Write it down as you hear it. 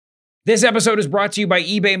This episode is brought to you by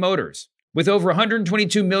eBay Motors. With over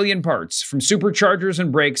 122 million parts, from superchargers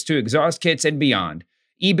and brakes to exhaust kits and beyond,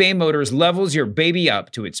 eBay Motors levels your baby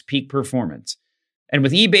up to its peak performance. And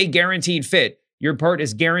with eBay Guaranteed Fit, your part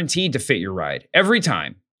is guaranteed to fit your ride every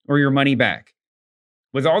time, or your money back.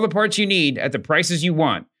 With all the parts you need at the prices you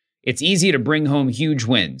want, it's easy to bring home huge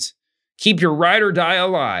wins. Keep your ride or die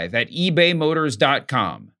alive at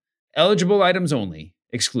ebaymotors.com. Eligible items only.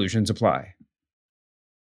 Exclusions apply.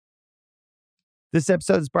 This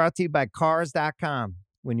episode is brought to you by Cars.com.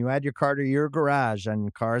 When you add your car to your garage on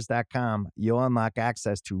Cars.com, you'll unlock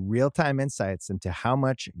access to real-time insights into how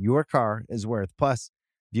much your car is worth. Plus,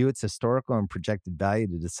 view its historical and projected value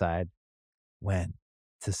to decide when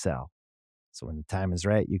to sell. So when the time is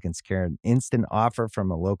right, you can secure an instant offer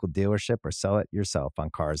from a local dealership or sell it yourself on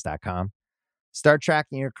Cars.com. Start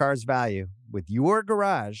tracking your car's value with your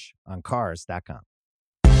garage on Cars.com.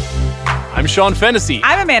 I'm Sean Fennessy.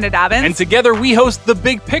 I'm Amanda Dobbins. And together we host The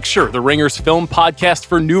Big Picture, the Ringer's film podcast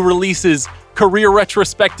for new releases, career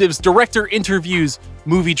retrospectives, director interviews,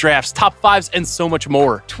 movie drafts, top fives, and so much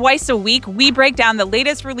more. Twice a week, we break down the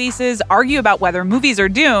latest releases, argue about whether movies are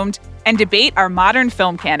doomed, and debate our modern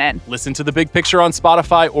film canon. Listen to The Big Picture on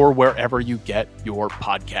Spotify or wherever you get your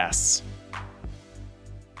podcasts.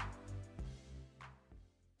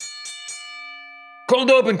 Cold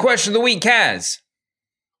open question of the week, Kaz.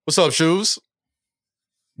 What's up, Shoes?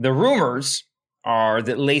 The rumors are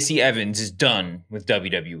that Lacey Evans is done with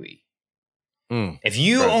WWE. If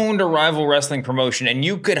you owned a rival wrestling promotion and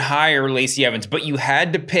you could hire Lacey Evans, but you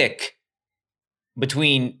had to pick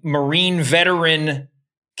between Marine veteran,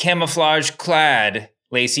 camouflage-clad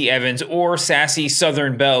Lacey Evans or sassy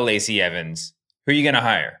Southern Belle Lacey Evans, who are you going to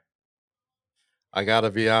hire? I gotta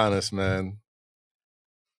be honest, man.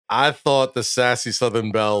 I thought the sassy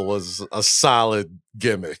Southern Belle was a solid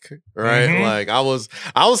gimmick, right? Mm-hmm. Like I was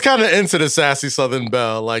kind of into the sassy Southern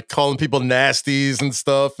Belle, like calling people nasties and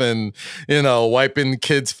stuff, and wiping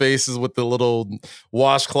kids' faces with the little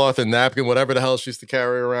washcloth and napkin, whatever the hell she used to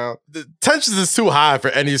carry around. The tensions is too high for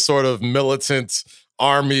any sort of militant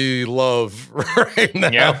army love right now,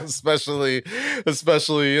 yeah. especially,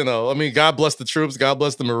 I mean, God bless the troops, God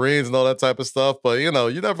bless the Marines and all that type of stuff. But, you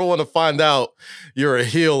never want to find out you're a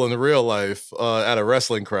heel in real life at a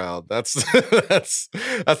wrestling crowd. That's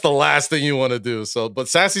the last thing you want to do. So, but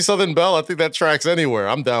sassy Southern Belle, I think that tracks anywhere.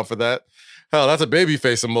 I'm down for that. Hell, that's a baby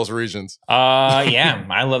face in most regions. Yeah,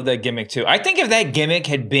 I love that gimmick too. I think if that gimmick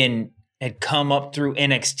had come up through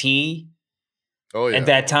NXT, at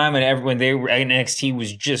that time, and when NXT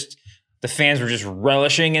was just, the fans were just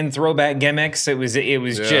relishing in throwback gimmicks. It was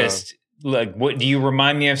just like, what do you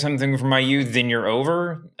remind me of something from my youth? Then you're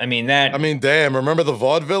over. Damn. Remember the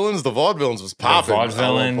Vaudevillains? The Vaudevillains was popping. The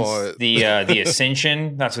Vaudevillains, the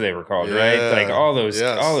Ascension. That's what they were called, right? Like all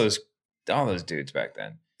those dudes back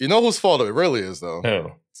then. You know whose fault it really is, though?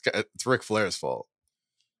 Who? It's Ric Flair's fault.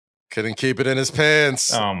 Couldn't keep it in his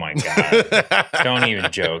pants. Oh my God! Don't even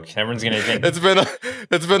joke. Everyone's gonna think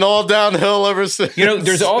it's been all downhill ever since.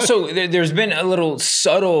 There's been a little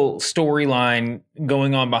subtle storyline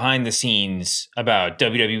going on behind the scenes about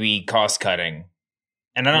WWE cost cutting,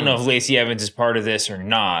 and I don't know if Lacey Evans is part of this or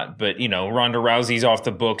not. But Ronda Rousey's off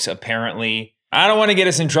the books apparently. I don't want to get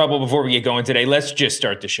us in trouble before we get going today. Let's just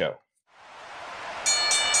start the show.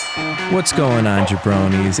 What's going on,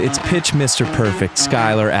 jabronis? It's Pitch Mr. Perfect,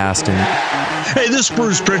 Skylar Aston. Hey, this is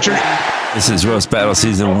Bruce Pritchard. This is Roast Battle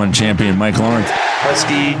Season 1 champion Mike Lawrence.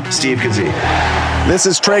 Husky Steve Kazee. This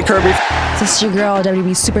is Trey Kirby. This is your girl,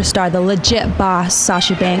 WWE superstar, the legit boss,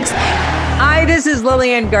 Sasha Banks. Hi, this is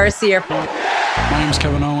Lillian Garcia. My name's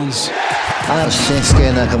Kevin Owens. I'm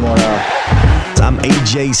Shinsuke Nakamura. I'm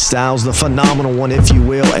AJ Styles, the phenomenal one, if you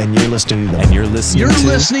will, and you're listening to You are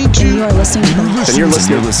listening to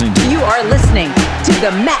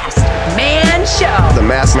The Masked Man Show. The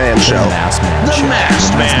Masked Man Show. The Masked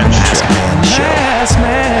Man Show. Masked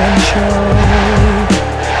Man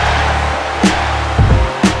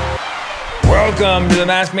Show. Welcome to The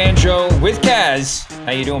Masked Man Show with Kaz.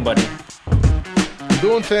 How you doing, buddy? I'm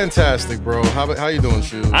doing fantastic, bro. How you doing,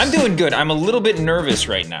 Shoes? I'm doing good. I'm a little bit nervous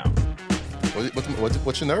right now.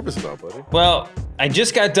 What you nervous about, buddy? Well, I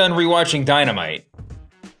just got done rewatching Dynamite.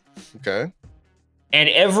 Okay. And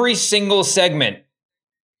every single segment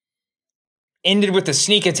ended with a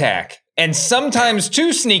sneak attack. And sometimes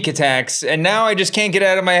two sneak attacks. And now I just can't get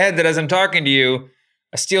out of my head that as I'm talking to you,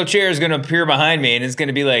 a steel chair is going to appear behind me and it's going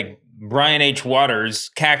to be like Brian H. Waters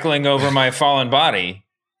cackling over my fallen body.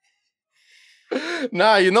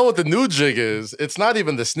 Nah, you know what the new jig is? It's not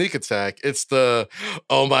even the sneak attack. It's the,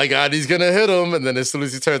 oh my God, he's going to hit him. And then as soon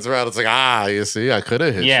as he turns around, it's like, you see, I could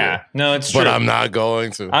have hit you. Yeah, no, it's true. But I'm not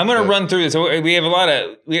going to. I'm going to run through this. We have a lot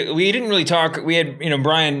of, we didn't really talk. We had,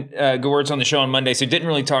 Brian Gewirtz on the show on Monday, so didn't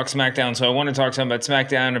really talk SmackDown. So I want to talk to him about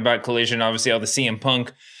SmackDown, about Collision, obviously all the CM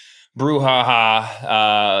Punk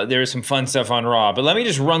brouhaha. There was some fun stuff on Raw. But let me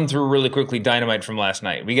just run through really quickly Dynamite from last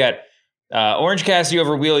night. We got Orange Cassidy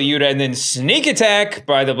over Wheeler Yuta, and then sneak attack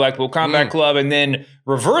by the Blackpool Combat Club, and then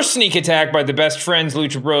reverse sneak attack by the Best Friends,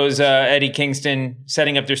 Lucha Bros, Eddie Kingston,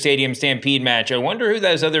 setting up their Stadium Stampede match. I wonder who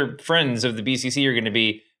those other friends of the BCC are going to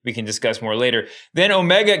be. We can discuss more later. Then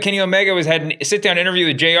Kenny Omega had a sit-down interview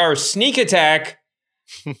with JR. Sneak attack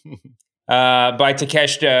by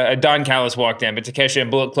Takeshita. Don Callis walked in, but Takeshita and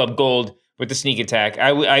Bullet Club Gold with the sneak attack.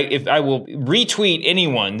 I will retweet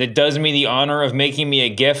anyone that does me the honor of making me a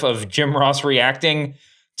GIF of Jim Ross reacting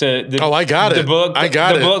to the. Oh, I got it. The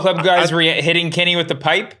Bullet Club guys hitting Kenny with the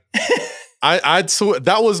pipe.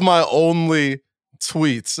 That was my only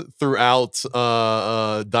tweets throughout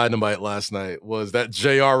Dynamite last night, was that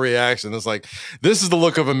JR reaction. It's like, this is the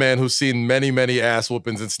look of a man who's seen many, many ass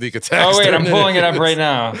whoopings and sneak attacks. Oh wait, I'm pulling it up right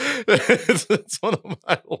now. it's one of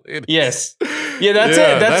my latest. Yes. Yeah, that's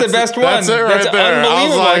it. That's the best one. That's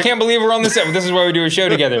unbelievable. I can't believe we're on this. This is why we do a show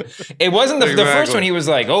together. It wasn't the first one. He was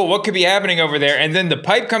like, oh, what could be happening over there? And then the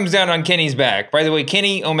pipe comes down on Kenny's back. By the way,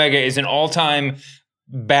 Kenny Omega is an all-time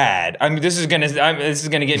bad. I mean, this is gonna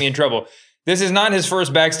get me in trouble. This is not his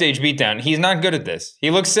first backstage beatdown. He's not good at this. He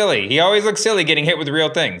looks silly. He always looks silly getting hit with real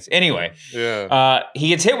things. Anyway, he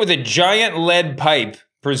gets hit with a giant lead pipe,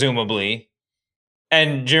 presumably,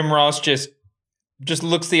 and Jim Ross just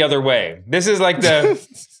looks the other way. This is like this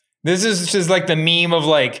is just like the meme of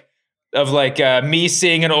me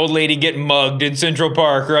seeing an old lady get mugged in Central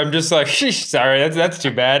Park, or I'm just like, sorry, that's too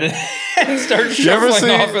bad, and start shuffling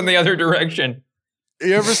off in the other direction.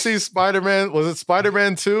 You ever see Spider-Man? Was it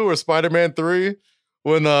Spider-Man 2 or Spider-Man 3?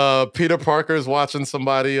 When Peter Parker's watching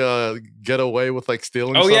somebody get away with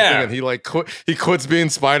stealing something, and he quits being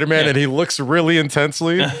Spider-Man, and he looks really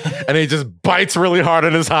intensely, and he just bites really hard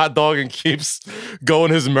on his hot dog and keeps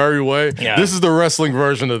going his merry way. Yeah. This is the wrestling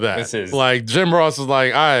version of that. This is Jim Ross is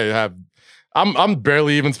like, I'm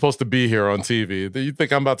barely even supposed to be here on TV. Do you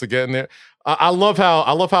think I'm about to get in there? I love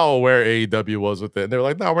how aware AEW was with it. And they're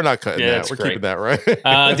like, no, we're not cutting that. We're keeping that, right?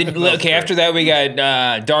 After that, we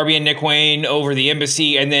got Darby and Nick Wayne over the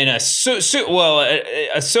embassy, and then the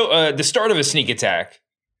start of a sneak attack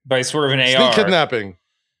by Swerve and AR. Sneak kidnapping.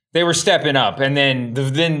 They were stepping up, and then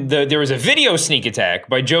there was a video sneak attack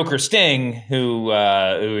by Joker Sting, who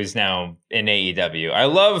is now in AEW. I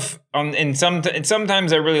love, and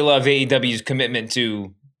sometimes I really love AEW's commitment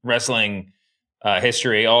to wrestling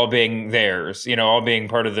history, all being theirs, all being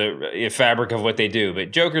part of the fabric of what they do. But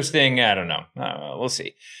Joker Sting, I don't know. We'll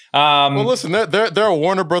see. Well, listen, they're a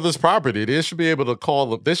Warner Brothers property. They should be able to call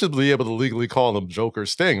them. They should be able to legally call them Joker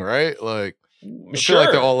Sting, right? I feel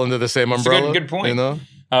like they're all under the same umbrella. Good point.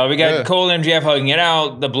 We got Cole and MJF hugging it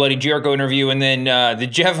out, the Bloody Jericho interview, and then the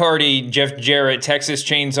Jeff Hardy, Jeff Jarrett Texas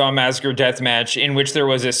Chainsaw Massacre death match, in which there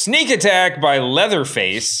was a sneak attack by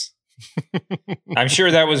Leatherface. I'm sure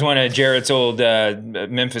that was one of Jarrett's old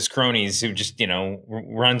Memphis cronies who just,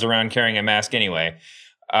 runs around carrying a mask anyway.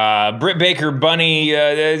 Britt Baker, Bunny,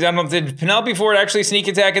 I don't know, did Penelope Ford actually sneak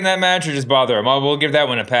attack in that match or just bother him? We'll give that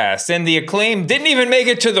one a pass. Then the Acclaim didn't even make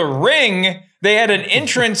it to the ring. They had an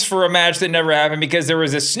entrance for a match that never happened because there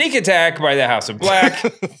was a sneak attack by the House of Black.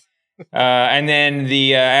 And then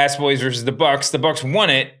the Ass Boys versus the Bucks. The Bucks won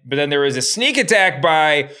it, but then there was a sneak attack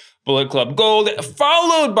by Bullet Club Gold,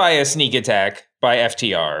 followed by a sneak attack by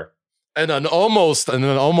FTR. And an almost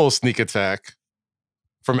sneak attack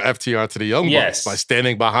from FTR to the Young Bucks by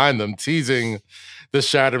standing behind them, teasing the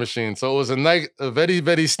Shatter Machine. So it was a very,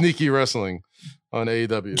 very sneaky wrestling on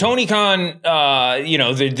AEW. Tony Khan,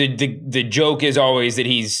 the joke is always that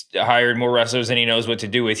he's hired more wrestlers than he knows what to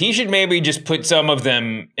do with. He should maybe just put some of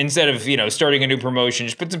them, instead of, starting a new promotion,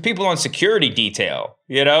 just put some people on security detail,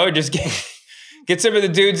 just get some of the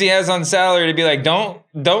dudes he has on salary to be like,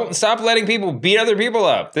 don't stop letting people beat other people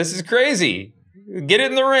up. This is crazy. Get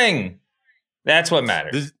it in the ring. That's what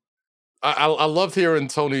matters. I loved hearing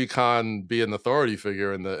Tony Khan be an authority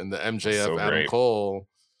figure in the MJF Adam Cole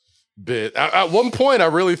bit. At one point, I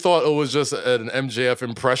really thought it was just an MJF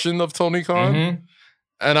impression of Tony Khan. Mm-hmm.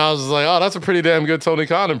 And I was like, oh, that's a pretty damn good Tony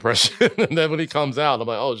Khan impression. And then when he comes out, I'm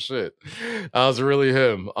like, oh, shit. That was really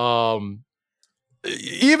him.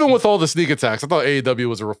 Even with all the sneak attacks, I thought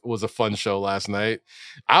AEW was a fun show last night.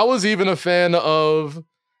 I was even a fan of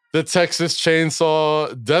the Texas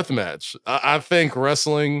Chainsaw Deathmatch. I think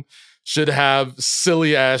wrestling should have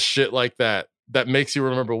silly ass shit like that makes you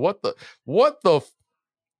remember what the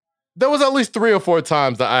there was at least 3 or 4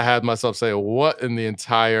 times that I had myself say, what in the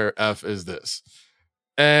entire F is this?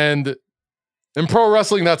 And in pro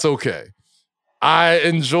wrestling, that's okay. I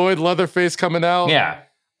enjoyed Leatherface coming out. Yeah.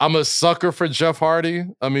 I'm a sucker for Jeff Hardy.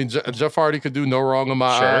 I mean, Jeff Hardy could do no wrong in my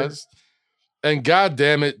eyes. And God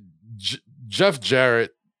damn it, Jeff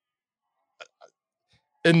Jarrett,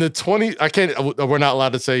 in the we're not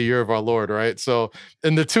allowed to say year of our Lord, right? So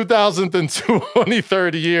in the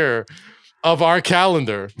 2023rd year of our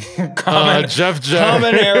calendar, Jeff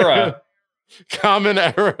Jarrett. Common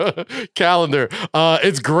era calendar.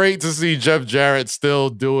 It's great to see Jeff Jarrett still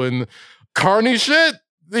doing carny shit.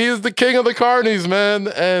 He is the king of the carnies, man.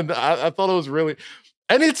 And I thought it was really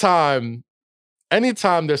anytime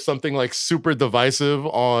there's something like super divisive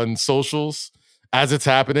on socials as it's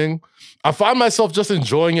happening, I find myself just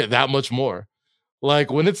enjoying it that much more.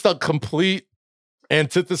 Like when it's the complete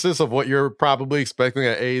antithesis of what you're probably expecting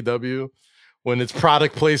at AEW, when it's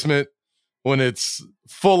product placement, when it's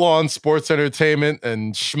full-on sports entertainment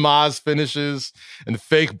and schmaz finishes and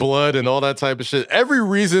fake blood and all that type of shit. Every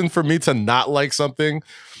reason for me to not like something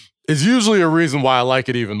is usually a reason why I like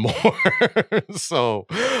it even more. So,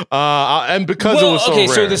 and because it was so rare.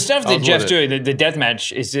 So the stuff that Jeff's doing, the death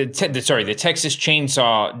match is the Texas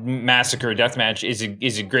Chainsaw Massacre death match is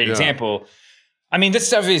a great example. I mean, this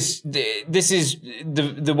stuff is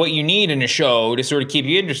the what you need in a show to sort of keep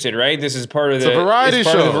you interested, right? This is part of the variety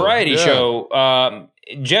show.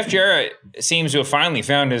 Jeff Jarrett seems to have finally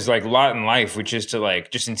found his like lot in life, which is to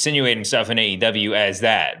like just insinuate himself in AEW as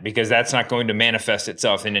that, because that's not going to manifest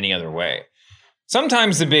itself in any other way.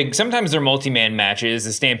 Sometimes they're multi-man matches,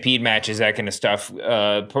 the Stampede matches, that kind of stuff.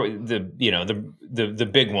 The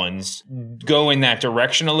big ones go in that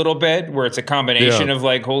direction a little bit, where it's a combination of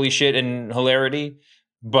like holy shit and hilarity,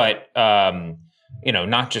 but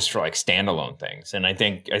not just for like standalone things. And I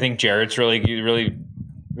think Jarrett's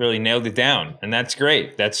really nailed it down, and that's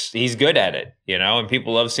great. He's good at it, and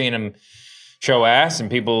people love seeing him show ass,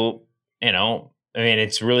 and people,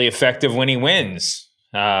 it's really effective when he wins.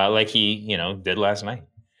 Like he, did last night.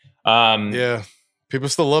 People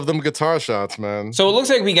still love them guitar shots, man. So it looks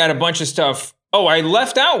like we got a bunch of stuff. Oh, I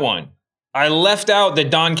left out one. I left out the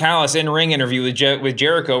Don Callis in-ring interview with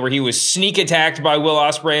Jericho, where he was sneak attacked by Will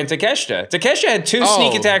Ospreay and Takeshita. Takeshita had 2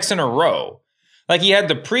 sneak attacks in a row. Like he had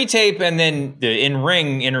the pre-tape and then the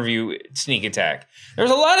in-ring interview sneak attack. There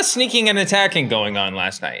was a lot of sneaking and attacking going on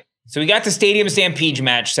last night. So we got the Stadium Stampede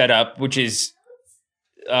match set up, which is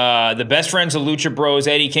the best friends of Lucha Bros,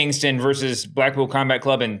 Eddie Kingston versus Blackpool Combat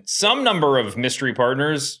Club, and some number of mystery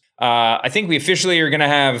partners. I think we officially are going to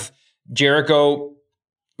have Jericho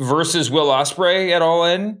versus Will Ospreay at All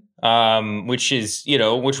In, which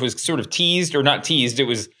was sort of teased, or not teased. It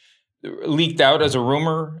was leaked out as a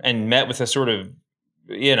rumor and met with a sort of,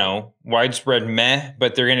 widespread meh,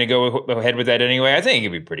 but they're going to go ahead with that anyway. I think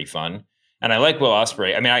it'd be pretty fun. And I like Will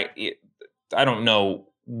Ospreay. I mean, I don't know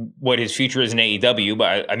what his future is in AEW,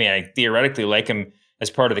 but I theoretically like him as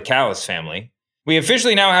part of the Callis family. We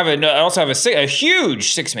officially now have a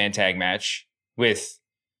huge 6-man tag match with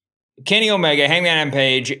Kenny Omega, Hangman Adam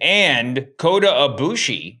Page, and Kota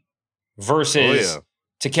Ibushi versus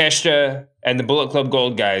Takeshita and the Bullet Club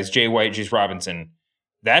Gold guys, Jay White, Juice Robinson.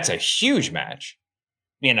 That's a huge match.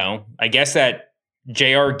 I guess that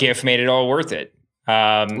JR GIF made it all worth it.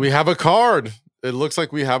 We have a card. It looks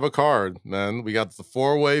like we have a card, man. We got the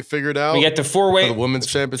 4-way figured out. We got the 4-way for the women's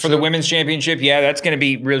championship. For the women's championship, yeah, that's going to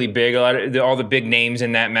be really big. All the big names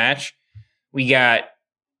in that match. We got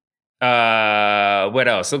what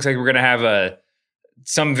else? Looks like we're going to have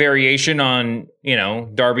some variation on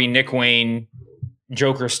Darby, Nick Wayne,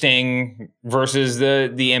 Joker, Sting versus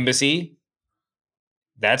the Embassy.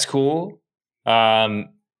 That's cool. Colin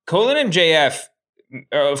MJF.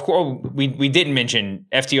 Of course, we didn't mention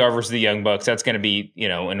FTR versus the Young Bucks. That's going to be,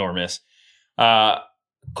 enormous. Colin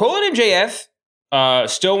MJF,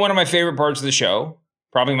 still one of my favorite parts of the show.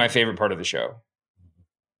 Probably my favorite part of the show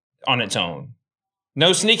on its own.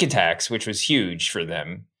 No sneak attacks, which was huge for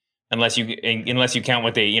them, unless you count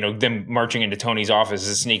what they, them marching into Tony's office as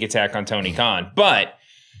a sneak attack on Tony Khan. But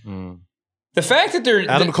the fact that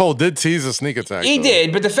Adam Cole did tease a sneak attack. He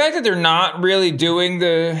did, but the fact that they're not really doing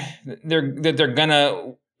they're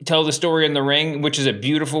gonna tell the story in the ring, which is a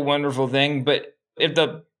beautiful, wonderful thing. But if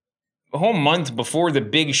the whole month before the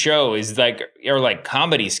big show is like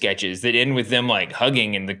comedy sketches that end with them like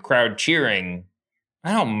hugging and the crowd cheering,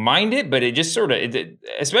 I don't mind it, but it just sort of,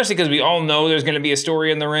 especially because we all know there's going to be a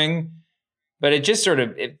story in the ring, but it just sort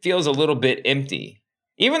of, it feels a little bit empty.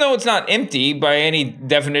 Even though it's not empty by any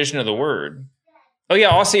definition of the word. Oh yeah,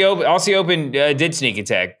 Aussie Open did sneak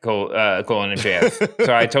attack Cole and MJF,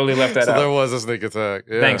 so I totally left that out. There was a sneak attack.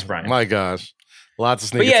 Yeah. Thanks, Brian. My gosh, lots of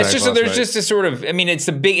sneak. But yeah, attacks it's just there's just a sort of. I mean, it's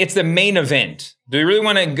the main event. Do we really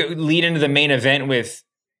want to lead into the main event with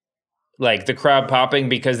like the crowd popping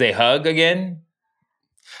because they hug again?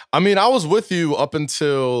 I mean, I was with you up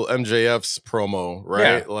until MJF's promo,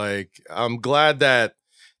 right? Yeah. Like, I'm glad that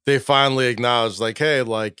they finally acknowledged, like, hey,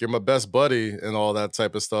 like, you're my best buddy and all that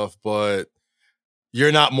type of stuff, but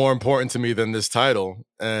you're not more important to me than this title.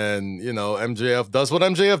 And, you know, MJF does what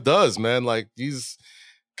MJF does, man. Like, he's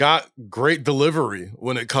got great delivery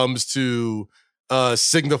when it comes to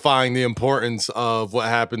signifying the importance of what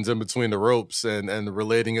happens in between the ropes and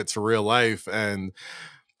relating it to real life. And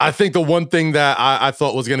I think the one thing that I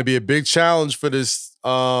thought was going to be a big challenge for this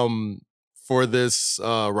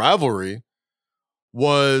rivalry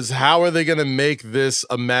was how are they going to make this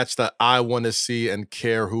a match that I want to see and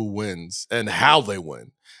care who wins and how they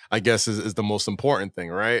win, I guess is the most important thing,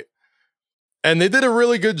 right? And they did a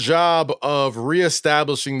really good job of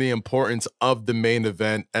reestablishing the importance of the main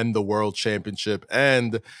event and the World Championship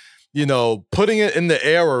and, you know, putting it in the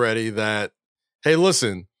air already that, hey,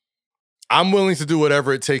 listen, I'm willing to do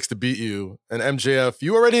whatever it takes to beat you. And MJF,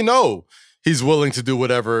 you already know he's willing to do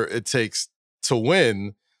whatever it takes to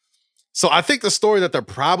win. So I think the story that they're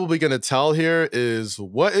probably going to tell here is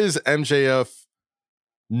what is MJF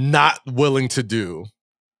not willing to do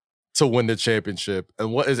to win the championship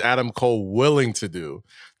and what is Adam Cole willing to do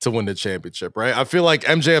to win the championship, right? I feel like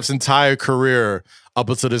MJF's entire career up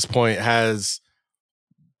until this point has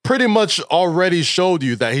pretty much already showed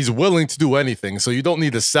you that he's willing to do anything, so you don't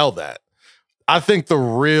need to sell that. I think the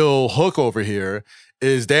real hook over here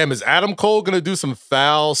is, damn, is Adam Cole going to do some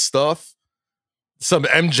foul stuff, some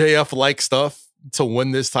MJF-like stuff to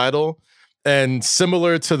win this title? And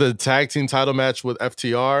similar to the tag team title match with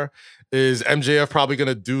FTR, is MJF probably going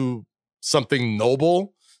to do something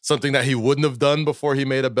noble, something that he wouldn't have done before he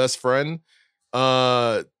made a best friend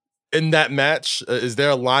in that match? Is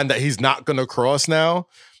there a line that he's not going to cross now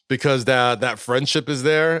because that friendship is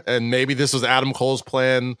there? And maybe this was Adam Cole's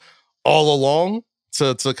plan all along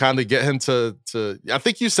to kind of get him to I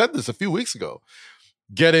think you said this a few weeks ago,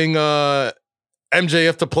 getting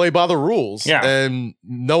MJF to play by the rules, and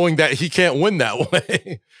knowing that he can't win that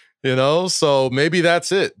way, you know? So maybe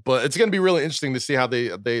that's it. But it's going to be really interesting to see how they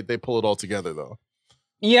pull it all together, though.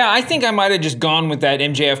 Yeah, I think I might have just gone with that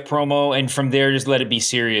MJF promo and from there just let it be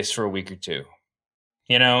serious for a week or two.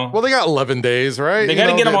 You know? Well, they got 11 days, right? They got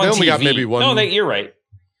to get them on TV. They only got maybe one. No, you're right.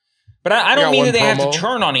 But I don't mean that they have to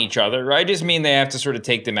turn on each other. I just mean they have to sort of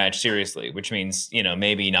take the match seriously, which means, you know,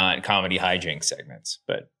 maybe not comedy hijinks segments,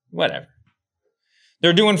 but whatever.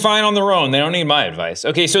 They're doing fine on their own. They don't need my advice.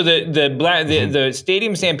 Okay, so the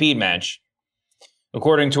Stadium Stampede match,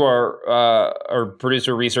 according to our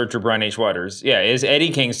producer researcher Brian H. Waters, is Eddie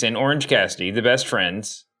Kingston, Orange Cassidy, the Best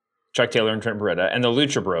Friends, Chuck Taylor and Trent Beretta, and the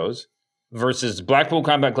Lucha Bros versus Blackpool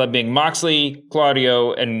Combat Club being Moxley,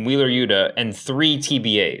 Claudio, and Wheeler Yuta, and 3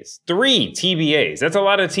 TBAs. 3 TBAs. That's a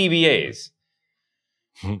lot of TBAs.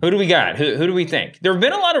 Who do we got? Who do we think? There have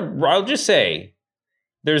been a lot of. I'll just say.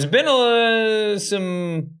 There's been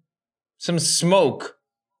some smoke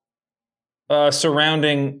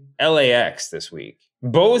surrounding LAX this week.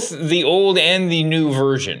 Both the old and the new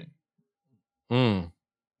version.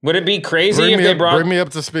 Would it be crazy if they bring me up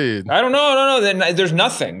to speed? I don't know. No. There's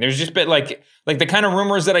nothing. There's just been like the kind of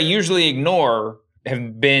rumors that I usually ignore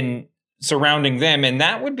have been surrounding them, and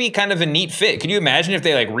that would be kind of a neat fit. Could you imagine if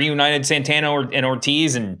they like reunited Santana and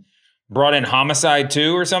Ortiz and brought in Homicide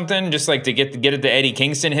too or something, just like to get at the Eddie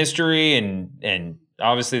Kingston history, and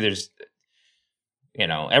obviously there's, you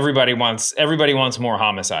know, everybody wants more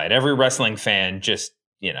Homicide. Every wrestling fan just,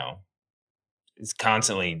 you know, is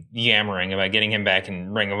constantly yammering about getting him back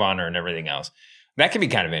in Ring of Honor and everything else. That could be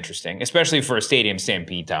kind of interesting, especially for a Stadium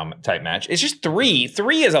Stampede type match. It's just 3.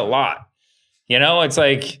 3 is a lot. You know, it's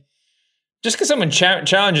like, just because someone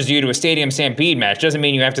challenges you to a Stadium Stampede match doesn't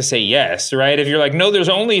mean you have to say yes, right? If you're like, no, there's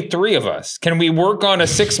only 3 of us. Can we work on a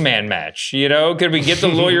 6-man match? You know, could we get the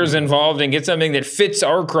lawyers involved and get something that fits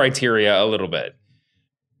our criteria a little bit?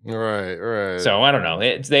 Right. So I don't know.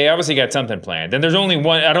 They obviously got something planned. And there's only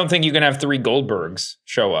one. I don't think you can have 3 Goldbergs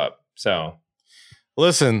show up. So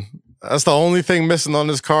listen, that's the only thing missing on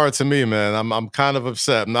this card to me, man. I'm kind of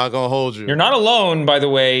upset. I'm not gonna hold you. You're not alone, by the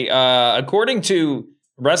way. According to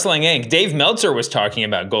Wrestling Inc., Dave Meltzer was talking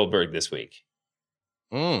about Goldberg this week.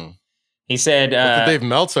 He said, what did Dave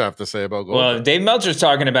Meltzer have to say about Goldberg? Well, Dave Meltzer's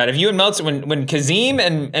talking about if you and Meltzer, when Kazim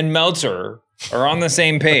and Meltzer are on the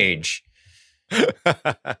same page,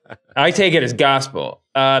 I take it as gospel.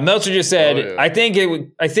 Meltzer just said, I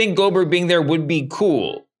think Goldberg being there would be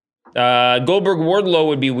cool. Goldberg Wardlow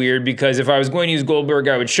would be weird because if I was going to use Goldberg,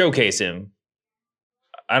 I would showcase him.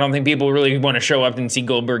 I don't think people really want to show up and see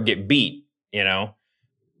Goldberg get beat, you know?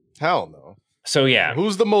 Hell no. So yeah.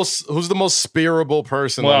 Who's the most spearable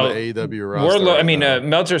person on the AEW roster? Wardlow, I mean,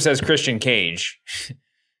 Meltzer says Christian Cage.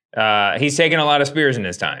 He's taken a lot of spears in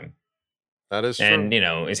his time. That is true. And, you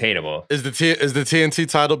know, is hateable. Is the TNT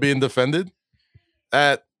title being defended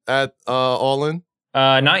at All In?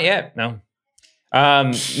 Not yet, no.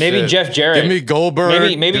 Maybe Shit. Jeff Jarrett. Give me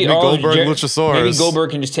Goldberg. Maybe Goldberg Luchasaurus. Maybe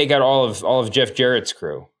Goldberg can just take out all of Jeff Jarrett's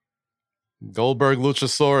crew. Goldberg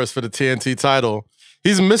Luchasaurus for the TNT title.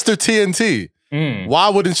 He's Mr. TNT. Why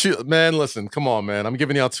wouldn't you? Man, listen, come on, man. I'm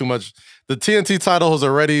giving y'all too much. The TNT title has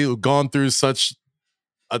already gone through such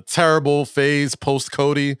a terrible phase post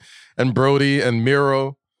Cody and Brody and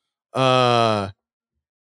Miro.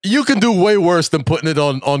 You can do way worse than putting it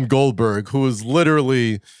on Goldberg, who is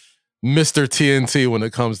literally Mr. TNT when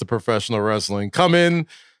it comes to professional wrestling. Come in,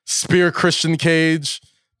 spear Christian Cage,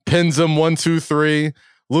 pins him 1, 2, 3.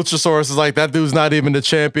 Luchasaurus is like, that dude's not even the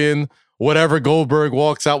champion. Whatever, Goldberg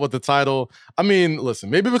walks out with the title. I mean, listen,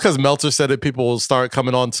 maybe because Meltzer said it, people will start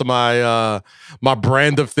coming on to my my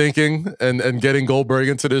brand of thinking and getting Goldberg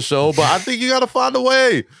into this show. But I think you got to find a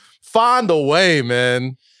way. Find a way,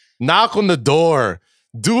 man. Knock on the door.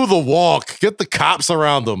 Do the walk. Get the cops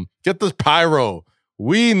around him. Get the pyro.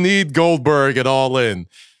 We need Goldberg at All In.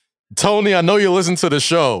 Tony, I know you listen to the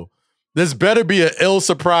show. This better be an ill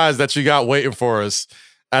surprise that you got waiting for us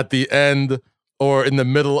at the end or in the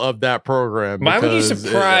middle of that program. Why would you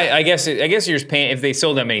surprise? I guess you're just paying. If they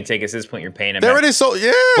sold that many tickets at this point, you're paying them. They already sold.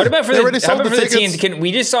 Yeah. What about for the tickets? TNT?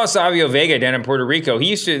 We just saw Savio Vega down in Puerto Rico. They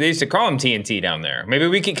used to call him TNT down there.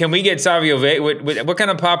 Maybe can we get Savio Vega? What kind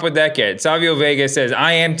of pop would that get? Savio Vega says,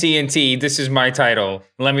 "I am TNT. This is my title.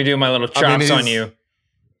 Let me do my little chops on you."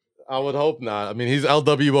 I would hope not. I mean, he's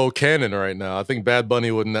LWO canon right now. I think Bad Bunny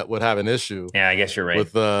would have an issue. Yeah, I guess you're right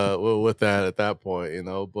with that at that point, you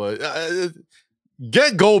know. But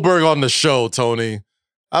get Goldberg on the show, Tony.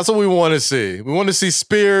 That's what we want to see. We want to see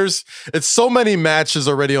spears. It's so many matches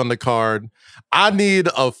already on the card. I need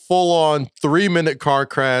a full-on 3-minute car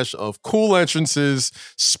crash of cool entrances,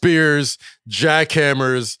 spears,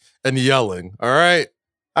 jackhammers, and yelling. All right,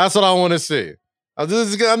 that's what I want to see. I know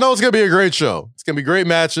it's going to be a great show. It's going to be great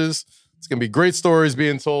matches. It's going to be great stories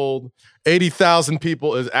being told. 80,000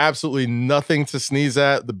 people is absolutely nothing to sneeze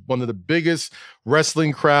at. One of the biggest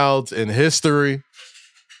wrestling crowds in history.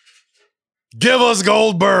 Give us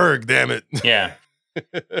Goldberg, damn it. Yeah.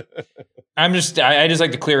 I just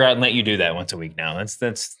like to clear out and let you do that once a week now.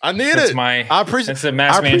 That's I need that's it. That's the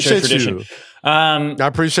Mass Man Show tradition. I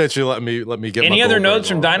appreciate you letting me get any my other Goldberg notes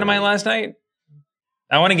from Dynamite last night?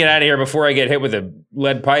 I want to get out of here before I get hit with a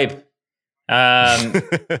lead pipe.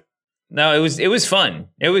 No, it was fun.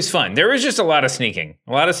 It was fun. There was just a lot of sneaking,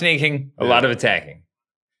 a lot of attacking.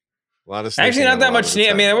 A lot of sneaking. Actually, not that much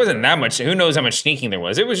sneaking. I mean, it wasn't that much. Who knows how much sneaking there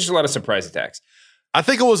was? It was just a lot of surprise attacks. I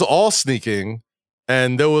think it was all sneaking,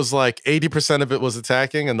 and there was like 80% of it was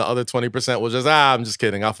attacking, and the other 20% was just, I'm just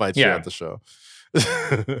kidding. I'll fight you at the show.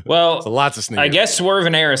 Well, lots of sneaking. I guess Swerve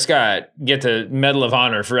and Era Scott get the Medal of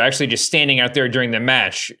Honor for actually just standing out there during the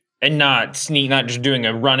match and not just doing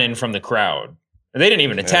a run in from the crowd. They didn't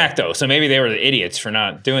even attack though, so maybe they were the idiots for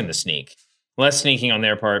not doing the sneak. Less sneaking on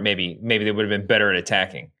their part. Maybe they would have been better at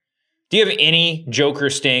attacking. Do you have any Joker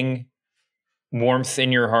Sting warmth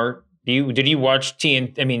in your heart? Did you watch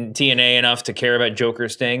TNA enough to care about Joker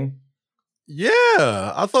Sting? Yeah,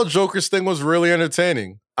 I thought Joker Sting was really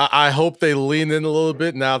entertaining. I hope they lean in a little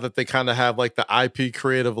bit now that they kind of have like the IP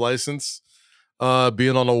creative license,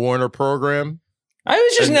 being on a Warner program. I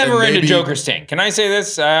was just never into Joker Sting. Can I say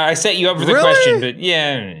this? I set you up for the question, but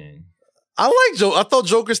yeah. I thought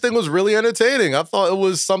Joker Sting was really entertaining. I thought it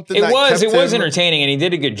was something It was entertaining, and he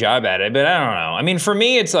did a good job at it, but I don't know. I mean, for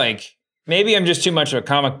me, it's like, maybe I'm just too much of a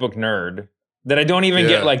comic book nerd that I don't even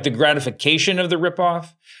get like the gratification of the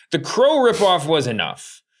ripoff. The Crow ripoff was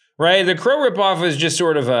enough, right? The Crow ripoff was just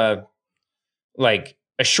sort of a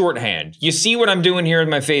shorthand. You see what I'm doing here with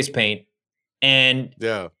my face paint, and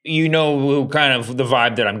you know kind of the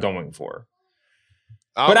vibe that I'm going for.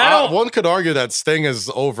 But one could argue that Sting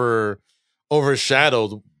is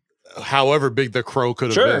overshadowed however big the Crow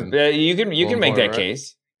could have been. You can make that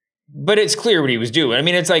case. But it's clear what he was doing. I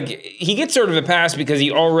mean, it's like he gets sort of a pass because he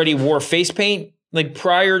already wore face paint like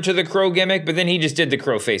prior to the Crow gimmick, but then he just did the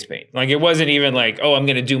Crow face paint. Like it wasn't even like, oh, I'm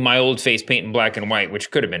going to do my old face paint in black and white, which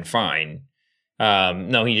could have been fine.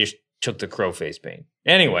 No, he just took the Crow face paint.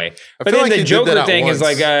 Anyway, I but feel then like he the did Joker that thing is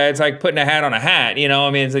once. like it's like putting a hat on a hat. You know,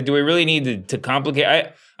 I mean, it's like, do we really need to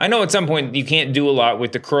complicate? I know at some point you can't do a lot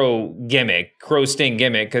with the Crow Sting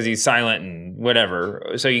gimmick, because he's silent and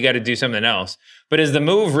whatever. So you got to do something else. But is the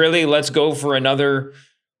move really, let's go for another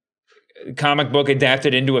comic book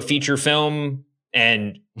adapted into a feature film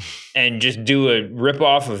and just do a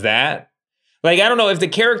ripoff of that? Like, I don't know if the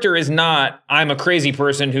character is not, I'm a crazy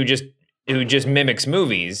person who just mimics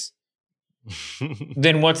movies.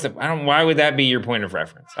 Then why would that be your point of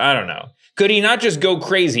reference? I don't know. Could he not just go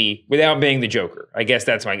crazy without being the Joker? I guess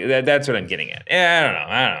that's what I'm getting at. Yeah,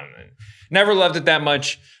 I don't know. Never loved it that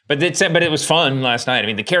much, but it was fun last night. I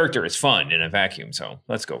mean, the character is fun in a vacuum, so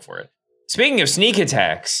let's go for it. Speaking of sneak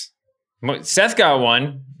attacks, Seth got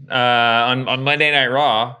one on Monday Night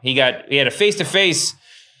Raw. He had a face-to-face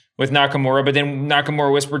with Nakamura, but then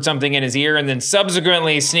Nakamura whispered something in his ear and then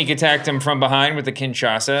subsequently sneak attacked him from behind with the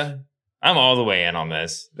Kinshasa. I'm all the way in on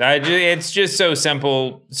this. It's just so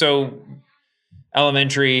simple, so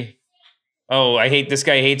elementary. Oh, this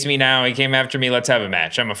guy hates me now. He came after me. Let's have a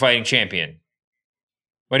match. I'm a fighting champion.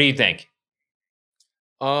 What do you think?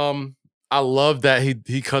 I love that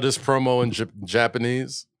he cut his promo in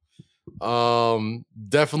Japanese.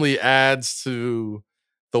 Definitely adds to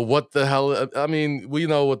the what the hell. I mean, we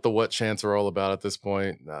know what the what chants are all about at this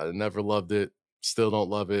point. I never loved it. Still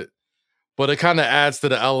don't love it. But it kind of adds to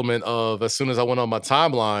the element of, as soon as I went on my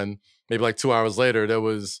timeline, maybe like 2 hours later, there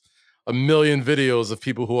was a million videos of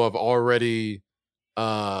people who have already,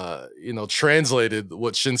 translated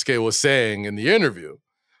what Shinsuke was saying in the interview.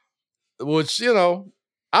 Which, I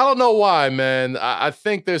don't know why, man. I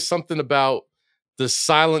think there's something about the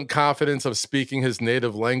silent confidence of speaking his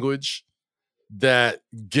native language that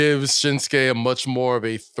gives Shinsuke a much more of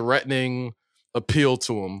a threatening appeal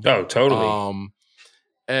to him. Oh, totally.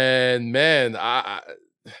 And man, I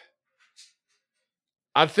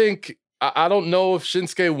think I don't know if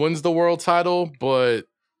Shinsuke wins the world title, but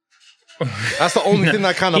that's the only thing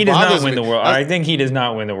that kind of he does bothers not win me. the world. I think he does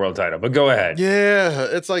not win the world title. But go ahead. Yeah,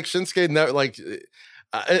 it's like Shinsuke never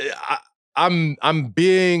I'm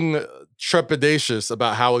being trepidatious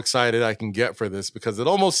about how excited I can get for this, because it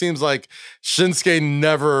almost seems like Shinsuke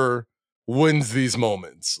never wins these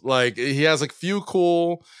moments. Like, he has like few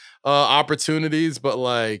cool opportunities, but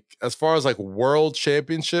like as far as like world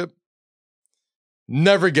championship,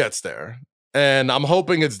 never gets there. And I'm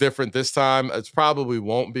hoping it's different this time. It probably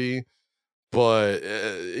won't be, but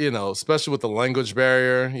especially with the language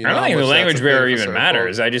barrier. I don't think the language barrier even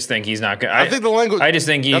matters. I just think he's not good. I think the language. I just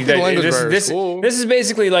think this is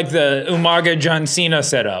basically like the Umaga John Cena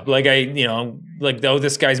setup. Like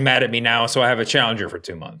this guy's mad at me now, so I have a challenger for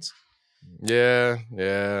 2 months.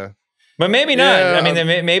 Yeah. But maybe not. Yeah, I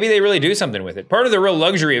mean, maybe they really do something with it. Part of the real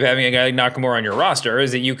luxury of having a guy like Nakamura on your roster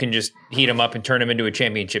is that you can just heat him up and turn him into a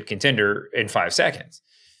championship contender in 5 seconds.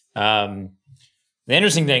 The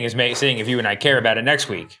interesting thing is seeing if you and I care about it next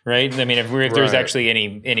week, right? I mean, if there's actually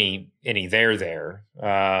any there.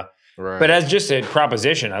 Right. But as just a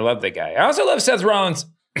proposition, I love that guy. I also love Seth Rollins.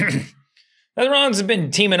 Seth Rollins has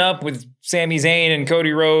been teaming up with Sami Zayn and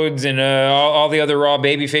Cody Rhodes and all the other Raw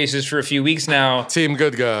baby faces for a few weeks now. Team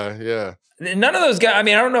good guy, yeah. None of those guys. I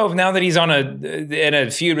mean, I don't know if now that he's in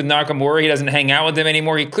a feud with Nakamura, he doesn't hang out with them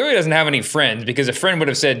anymore. He clearly doesn't have any friends, because a friend would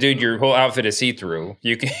have said, "Dude, your whole outfit is see-through.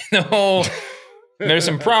 You can there's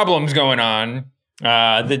some problems going on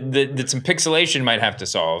that some pixelation might have to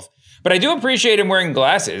solve." But I do appreciate him wearing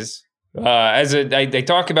glasses. They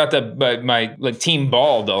talk about my team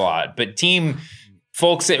bald a lot, but team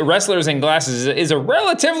folks, wrestlers in glasses is a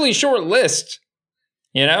relatively short list.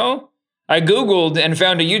 I Googled and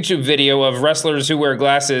found a YouTube video of wrestlers who wear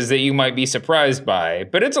glasses that you might be surprised by,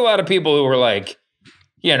 but it's a lot of people who are like,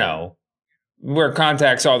 wear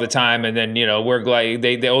contacts all the time, and then wear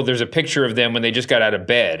there's a picture of them when they just got out of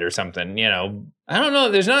bed or something. I don't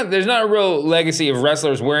know. There's not a real legacy of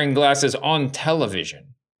wrestlers wearing glasses on television.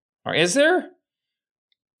 Or is there?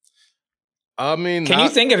 I mean, can you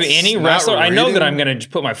think of any wrestler? I know that I'm going to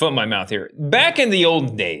put my foot in my mouth here. Back in the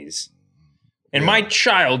old days, in my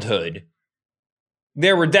childhood,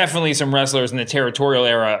 there were definitely some wrestlers in the territorial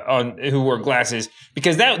era who wore glasses,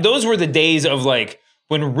 because those were the days of like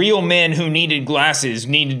when real men who needed glasses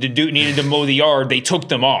needed to mow the yard. They took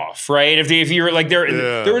them off, right? If you were like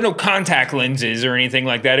there were no contact lenses or anything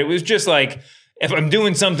like that. It was just like, if I'm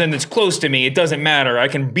doing something that's close to me, it doesn't matter. I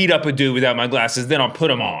can beat up a dude without my glasses. Then I'll put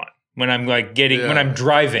them on when I'm when I'm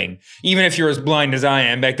driving. Even if you're as blind as I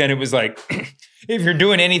am, back then it was like, if you're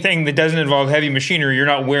doing anything that doesn't involve heavy machinery, you're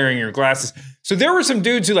not wearing your glasses. So there were some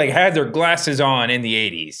dudes who like had their glasses on in the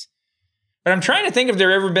 80s. But I'm trying to think if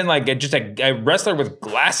there ever been like just a wrestler with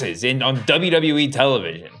glasses on WWE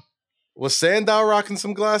television. Was Sandow rocking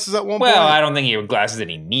some glasses at one point? Well, I don't think he had glasses that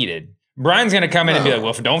he needed. Brian's going to come in and be like,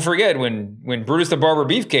 well, don't forget when Brutus the Barber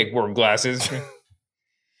Beefcake wore glasses.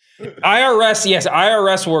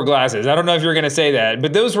 IRS wore glasses. I don't know if you're going to say that,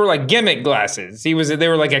 but those were like gimmick glasses. They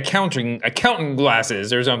were like accountant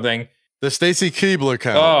glasses or something. The Stacy Keibler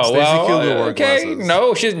count. Oh, Keibler wore okay. glasses.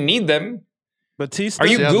 No, she doesn't need them. Batista. Are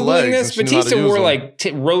you Googling this? Batista wore like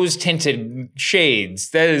rose-tinted shades.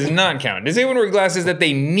 That does not count. Does anyone wear glasses that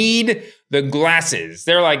they need the glasses?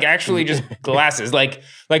 They're like actually just glasses. Like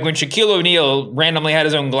when Shaquille O'Neal randomly had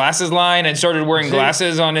his own glasses line and started wearing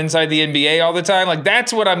glasses on Inside the NBA all the time. Like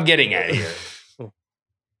that's what I'm getting at here.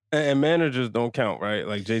 And managers don't count, right?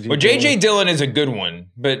 Like J.J. Well, J.J. Dillon is a good one,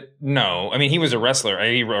 but no. I mean, he was a wrestler.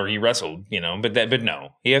 He wrestled, but no.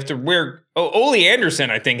 You have to wear... Ole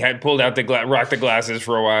Anderson, I think, had pulled out rocked the glasses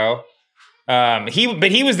for a while.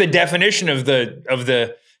 He was the definition of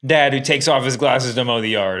the dad who takes off his glasses to mow the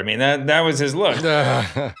yard. I mean, that was his look.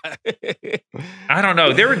 I don't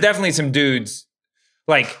know. There were definitely some dudes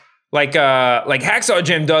like Hacksaw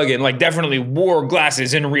Jim Duggan, like definitely wore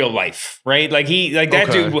glasses in real life, right? Like that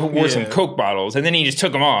dude wore some Coke bottles and then he just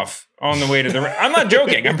took them off on the way to the ring. I'm not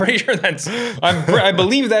joking. I'm pretty sure I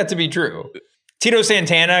believe that to be true. Tito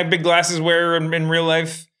Santana, big glasses wearer in real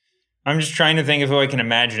life. I'm just trying to think of who I can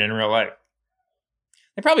imagine in real life.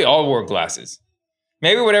 They probably all wore glasses.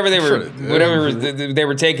 Maybe whatever they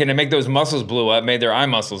were taking to make those muscles blew up made their eye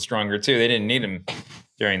muscles stronger too. They didn't need them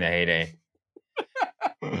during the heyday.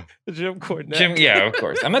 Jim Cornette. Yeah, of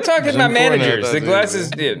course. I'm not talking about managers. The glasses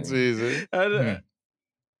did. It's easy. Yeah,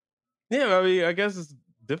 I mean, I guess it's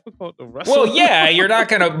difficult to wrestle. Well, yeah, you're not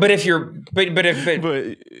gonna. But if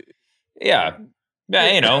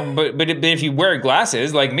if you wear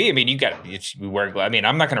glasses like me, I mean, you wear glasses. I mean,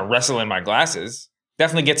 I'm not gonna wrestle in my glasses.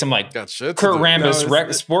 Definitely get some like Kurt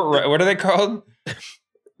Rambis sport. What are they called?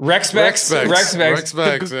 Rec specs.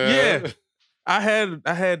 Yeah. I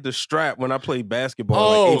had the strap when I played basketball.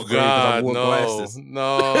 Oh, like 8th grade, I wore glasses.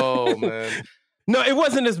 No, man. No, it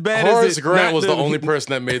wasn't as bad Horace as it. Grant was the only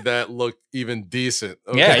person that made that look even decent.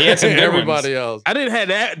 Okay? Yeah, he had some good everybody ones. else. I didn't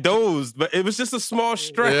have those, but it was just a small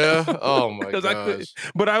strap. Yeah. Oh my gosh.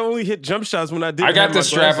 But I only hit jump shots when I did. I got the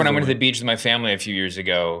strap when I went to the beach with my family a few years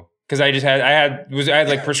ago because I had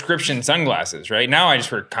like prescription sunglasses. Right now, I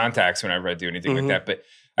just wear contacts whenever I do anything like that. But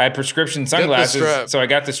I had prescription sunglasses, so I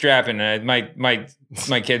got the strap, and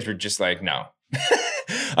my kids were just like, no.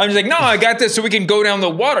 I'm just like, no, I got this so we can go down the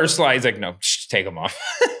water slide. He's like, no, take them off.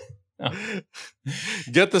 No.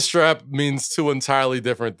 Get the strap means two entirely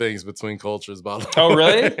different things between cultures, by the way. Oh,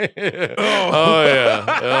 really?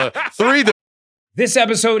 Yeah. Three. This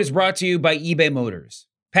episode is brought to you by eBay Motors.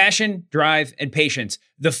 Passion, drive, and patience.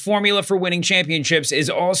 The formula for winning championships is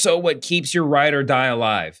also what keeps your ride or die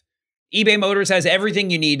alive. eBay Motors has everything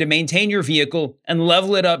you need to maintain your vehicle and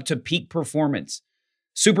level it up to peak performance.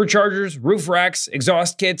 Superchargers, roof racks,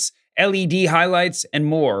 exhaust kits, LED highlights, and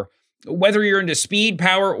more. Whether you're into speed,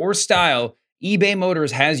 power, or style, eBay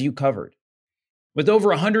Motors has you covered. With over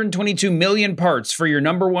 122 million parts for your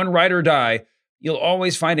number one ride or die, you'll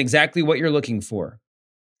always find exactly what you're looking for.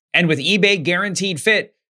 And with eBay Guaranteed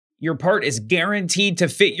Fit, your part is guaranteed to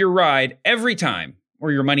fit your ride every time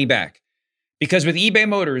or your money back. Because with eBay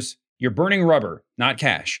Motors, you're burning rubber, not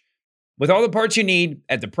cash. With all the parts you need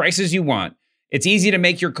at the prices you want, it's easy to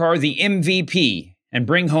make your car the MVP and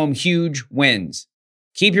bring home huge wins.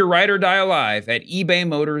 Keep your ride or die alive at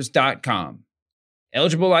ebaymotors.com.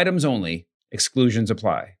 Eligible items only. Exclusions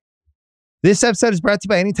apply. This episode is brought to you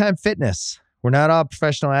by Anytime Fitness. We're not all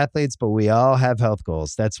professional athletes, but we all have health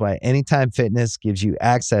goals. That's why Anytime Fitness gives you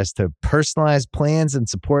access to personalized plans and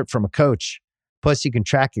support from a coach. Plus, you can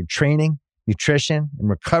track your training, nutrition, and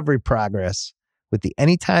recovery progress with the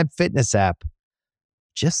Anytime Fitness app,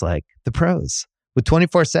 just like the pros. With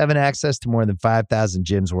 24/7 access to more than 5,000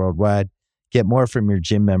 gyms worldwide, get more from your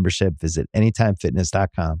gym membership. Visit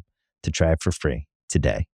anytimefitness.com to try it for free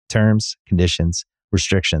today. Terms, conditions,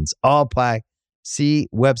 restrictions all apply. See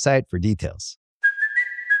website for details.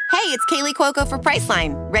 Hey, it's Kaylee Cuoco for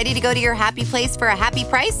Priceline. Ready to go to your happy place for a happy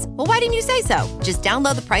price? Well, why didn't you say so? Just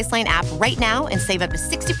download the Priceline app right now and save up to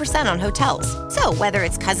 60% on hotels. So whether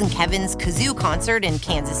it's Cousin Kevin's Kazoo Concert in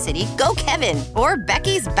Kansas City, go Kevin, or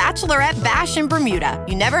Becky's Bachelorette Bash in Bermuda,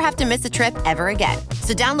 you never have to miss a trip ever again.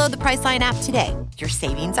 So download the Priceline app today. Your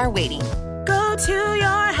savings are waiting. Go to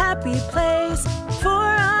your happy place for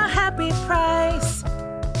a happy price.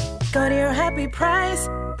 Go to your happy price,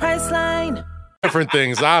 Priceline. different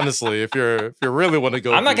things, honestly. If you really want to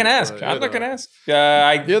go, I'm not gonna ask. I'm not gonna ask. It's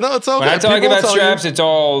okay. When I talk People about tell straps, you. it's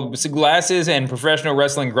all glasses and professional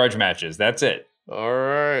wrestling grudge matches. That's it. All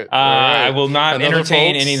right. I will not And other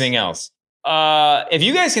entertain folks? anything else. If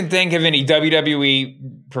you guys can think of any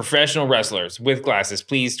WWE professional wrestlers with glasses,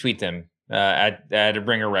 please tweet them at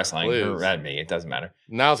Ringer Wrestling or Please. at me. It doesn't matter.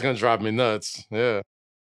 Now it's gonna drive me nuts. Yeah.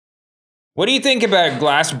 What do you think about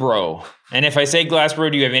Glass Bro? And if I say Glass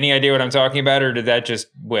Bro, do you have any idea what I'm talking about, or did that just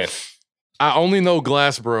whiff? I only know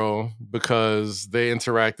Glass Bro because they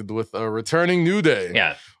interacted with a returning New Day.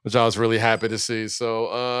 Yeah. Which I was really happy to see.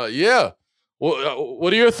 So yeah. Well,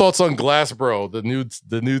 what are your thoughts on Glass Bro, the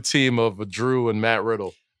new team of Drew and Matt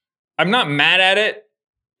Riddle? I'm not mad at it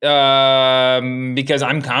because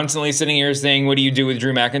I'm constantly sitting here saying, "What do you do with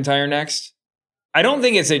Drew McIntyre next?" I don't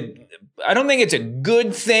think it's a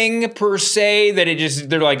good thing per se that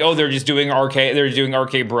they're like, oh, they're doing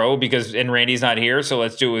RK Bro because Randy's not here, so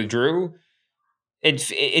let's do it with Drew.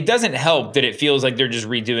 It doesn't help that it feels like they're just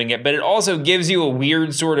redoing it, but it also gives you a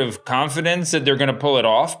weird sort of confidence that they're going to pull it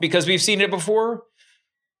off because we've seen it before.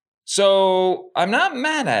 So I'm not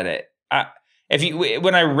mad at it.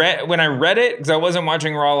 When I read it, because I wasn't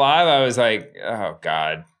watching Raw Live, I was like, oh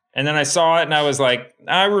God. And then I saw it and I was like,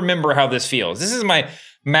 I remember how this feels. This is my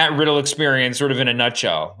Matt Riddle experience sort of in a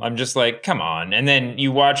nutshell. I'm just like, come on. And then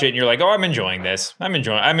you watch it and you're like, oh, I'm enjoying this. I'm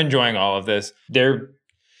enjoying all of this. They're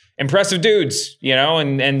impressive dudes,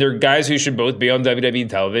 and they're guys who should both be on WWE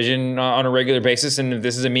television on a regular basis. And if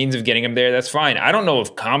this is a means of getting them there, that's fine. I don't know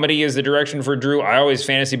if comedy is the direction for Drew. I always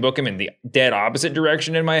fantasy book him in the dead opposite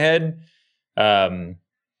direction in my head. But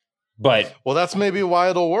that's maybe why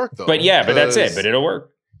it'll work though. But yeah, but that's it. But it'll work.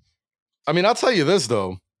 I mean, I'll tell you this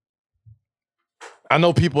though. I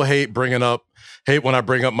know people hate when I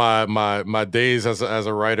bring up my days as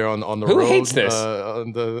a writer on the road. Who hates this?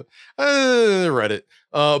 On the Reddit.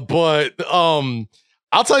 But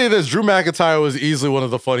I'll tell you this: Drew McIntyre was easily one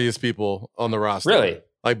of the funniest people on the roster. Really,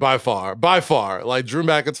 like by far. Like Drew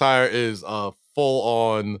McIntyre is a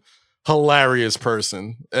full-on hilarious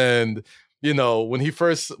person, and when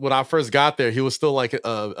I first got there, he was still like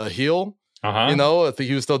a heel. I think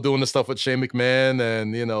he was still doing the stuff with Shane McMahon,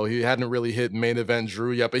 and he hadn't really hit main event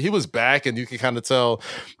Drew yet, but he was back, and you can kind of tell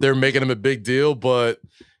they're making him a big deal. But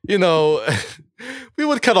we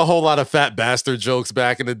would cut a whole lot of fat bastard jokes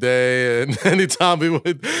back in the day, and anytime we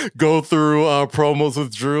would go through promos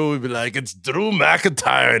with Drew, we'd be like, "It's Drew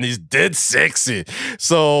McIntyre, and he's dead sexy."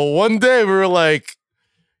 So one day we were like,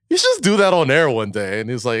 you should just do that on air one day. And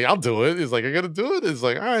he's like, I'll do it. He's like, you're going to do it? He's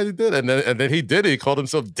like, all right, he did. And then he did it. He called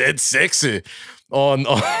himself Dead Sexy on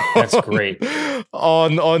that's great.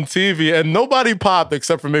 on TV. And nobody popped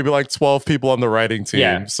except for maybe like 12 people on the writing team.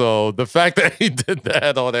 Yeah. So the fact that he did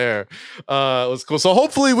that on air was cool. So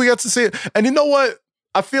hopefully we get to see it. And you know what?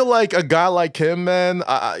 I feel like a guy like him, man,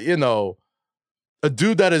 a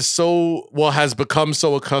dude that has become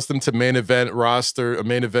so accustomed to main event rivalries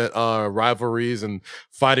and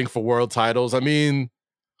fighting for world titles. I mean,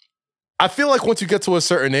 I feel like once you get to a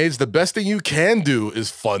certain age, the best thing you can do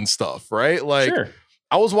is fun stuff, right? Like, sure.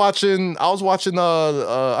 I was watching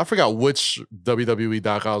I forgot which WWE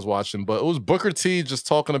doc I was watching, but it was Booker T just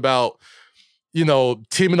talking about,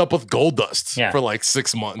 teaming up with Goldust for like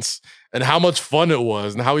 6 months and how much fun it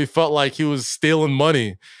was and how he felt like he was stealing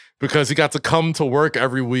money because he got to come to work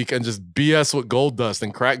every week and just BS with Goldust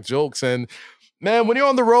and crack jokes. And man, when you're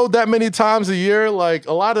on the road that many times a year, like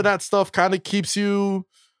a lot of that stuff kind of keeps you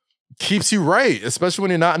right, especially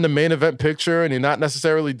when you're not in the main event picture and you're not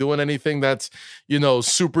necessarily doing anything that's,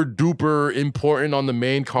 super duper important on the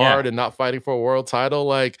main card and not fighting for a world title.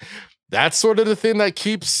 Like that's sort of the thing that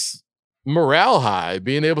keeps morale high,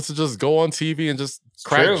 being able to just go on TV and just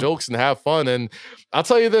crack jokes and have fun. And I'll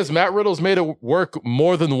tell you this, Matt Riddle's made it work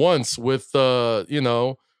more than once with the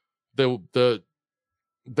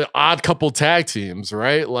odd couple tag teams,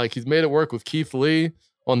 right? Like he's made it work with Keith Lee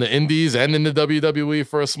on the Indies and in the WWE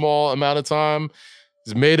for a small amount of time.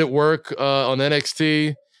 He's made it work on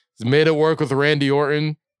NXT. He's made it work with Randy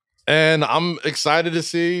Orton. And I'm excited to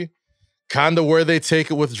see kind of where they take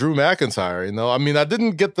it with Drew McIntyre. I mean, I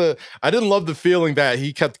didn't love the feeling that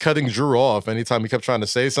he kept cutting Drew off anytime he kept trying to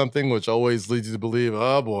say something, which always leads you to believe,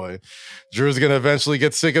 oh boy, Drew's going to eventually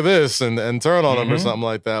get sick of this and turn on him or something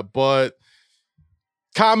like that. But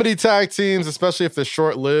comedy tag teams, especially if they're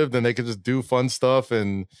short-lived and they can just do fun stuff,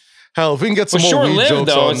 and hell, if we can get some more weed jokes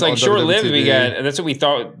though, on, it's like short-lived. WWTV. That's what we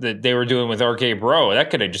thought that they were doing with RK Bro. That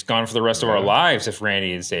could have just gone for the rest of our lives if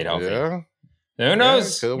Randy had stayed healthy. Yeah. Who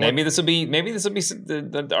knows? Maybe this will be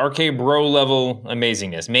the RK Bro level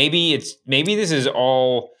amazingness. Maybe this is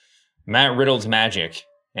all Matt Riddle's magic,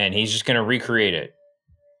 and he's just going to recreate it.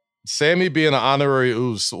 Sammy being an honorary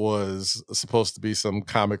Uso was supposed to be some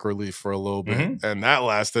comic relief for a little bit, and that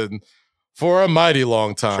lasted for a mighty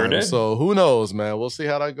long time. Sure did. So who knows, man? We'll see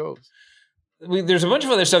how that goes. There's a bunch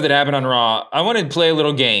of other stuff that happened on Raw. I want to play a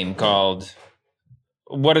little game called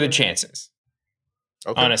 "What Are the Chances?"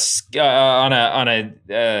 Okay. On a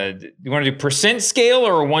you want to do percent scale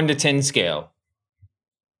or a 1 to 10 scale?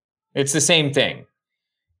 It's the same thing.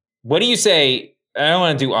 What do you say? I don't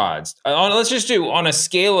want to do odds. Let's just do on a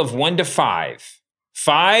scale of 1 to 5.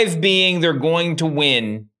 5 being they're going to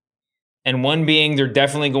win, and 1 being they're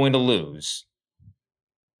definitely going to lose.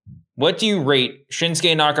 What do you rate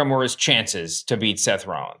Shinsuke Nakamura's chances to beat Seth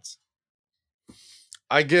Rollins?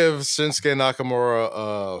 I give Shinsuke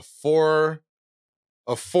Nakamura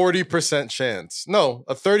a 40% chance. No,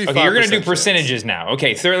 a 35%. Okay, you're going to do chance. percentages now.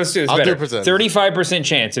 Okay, let's do this I'll better. do 35%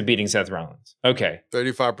 chance of beating Seth Rollins. Okay.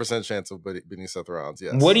 35% chance of beating Seth Rollins,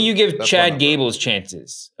 yes. What do you give That's Chad Gable's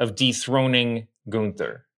chances of dethroning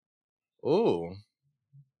Gunther? Ooh.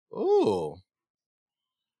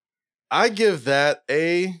 I give that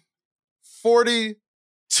a 42%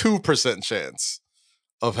 chance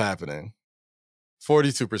of happening.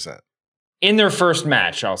 42%. In their first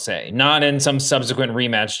match, I'll say, not in some subsequent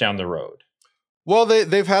rematch down the road. Well,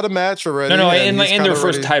 they've had a match already. No, in their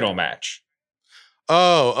first title match.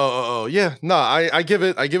 Oh, yeah. No, I give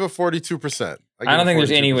it 42%. I don't think there's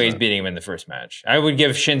any ways beating him in the first match. I would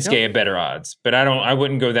give Shinsuke a better odds, but I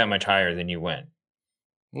wouldn't go that much higher than you went.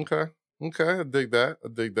 Okay. I dig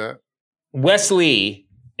that. Wesley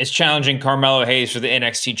is challenging Carmelo Hayes for the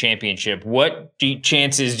NXT Championship. What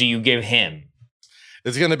chances do you give him?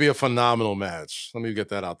 It's going to be a phenomenal match. Let me get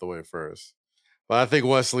that out the way first. But I think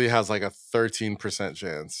Wesley has like a 13%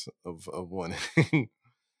 chance of winning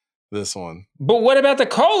this one. But what about the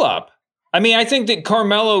call-up? I mean, I think that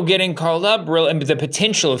Carmelo getting called up, and the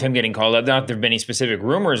potential of him getting called up, not that there have been any specific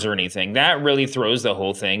rumors or anything, that really throws the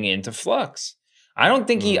whole thing into flux. I don't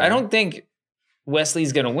think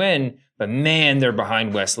Wesley's going to win, but man, they're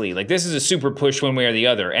behind Wesley. Like, this is a super push one way or the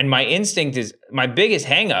other. And my biggest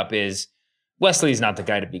hang-up is Wesley's not the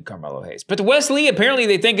guy to beat Carmelo Hayes. But Wesley, apparently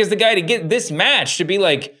they think is the guy to get this match, to be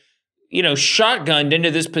like, shotgunned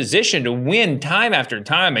into this position to win time after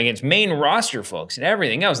time against main roster folks and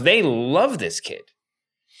everything else. They love this kid.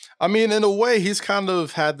 I mean, in a way, he's kind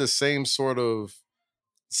of had the same sort of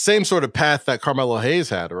path that Carmelo Hayes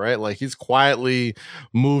had, right? Like, he's quietly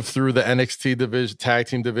moved through the NXT division, tag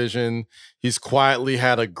team division. He's quietly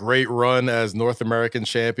had a great run as North American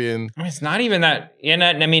champion. I mean, it's not even that.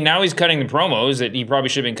 I mean, now he's cutting the promos that he probably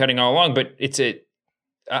should have been cutting all along, but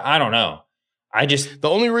I don't know. The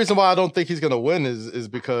only reason why I don't think he's going to win is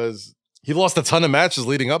because he lost a ton of matches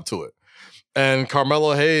leading up to it. And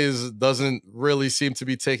Carmelo Hayes doesn't really seem to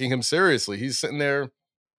be taking him seriously. He's sitting there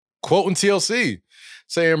quoting TLC,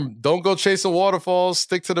 saying, don't go chasing waterfalls,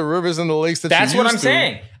 stick to the rivers and the lakes That's what I'm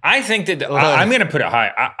saying. I think that I'm going to put it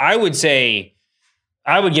high. I would say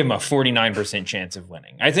I would give him a 49% chance of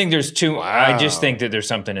winning. I think there's two. Wow. I just think that there's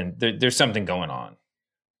something going on.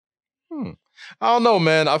 I don't know,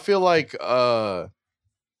 man. I feel like, they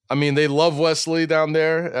love Wesley down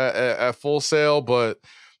there at Full Sail, but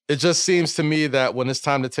it just seems to me that when it's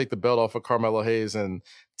time to take the belt off of Carmelo Hayes and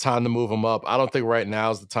time to move him up, I don't think right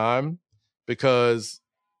now is the time, because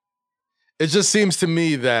it just seems to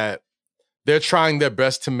me that they're trying their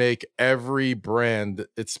best to make every brand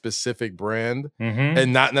its specific brand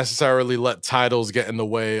and not necessarily let titles get in the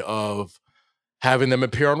way of having them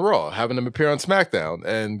appear on Raw, having them appear on SmackDown,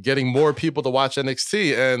 and getting more people to watch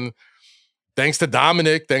NXT. And thanks to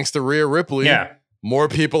Dominic, thanks to Rhea Ripley, more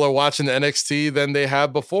people are watching NXT than they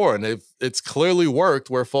have before. And it's clearly worked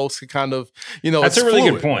where folks can kind of, that's it's a really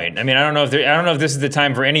fluid. Good point. I mean, I don't know if this is the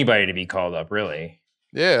time for anybody to be called up, really.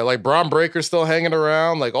 Yeah, like Braun Breaker's still hanging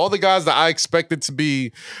around. Like all the guys that I expected to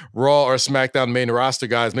be Raw or SmackDown main roster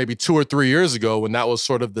guys maybe 2 or 3 years ago, when that was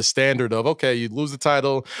sort of the standard of, okay, you lose the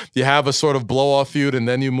title, you have a sort of blow-off feud, and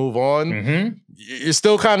then you move on. You're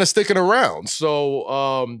still kind of sticking around.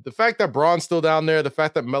 So the fact that Braun's still down there, the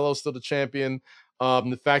fact that Melo's still the champion,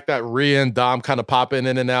 the fact that Rhea and Dom kind of pop in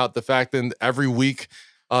and out, the fact that every week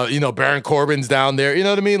Baron Corbin's down there. You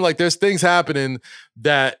know what I mean? Like, there's things happening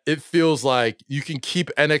that it feels like you can keep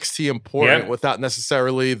NXT important without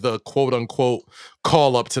necessarily the quote unquote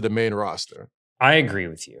call up to the main roster. I agree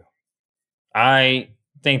with you. I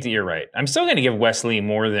think that you're right. I'm still going to give Wesley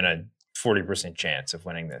more than a 40% chance of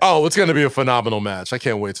winning this. Oh, it's going to be a phenomenal match. I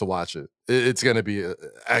can't wait to watch it. It's going to be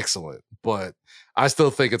excellent, but I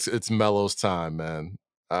still think it's Melo's time, man.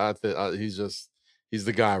 He's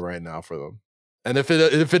the guy right now for them. And if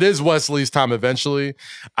it is Wesley's time eventually,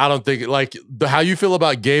 I don't think how you feel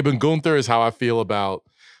about Gabe and Gunther is how I feel about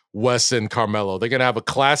Wes and Carmelo. They're gonna have a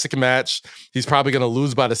classic match. He's probably gonna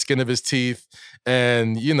lose by the skin of his teeth.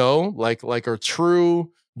 And like a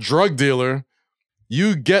true drug dealer,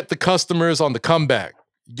 you get the customers on the comeback.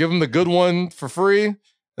 You give them the good one for free, and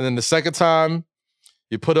then the second time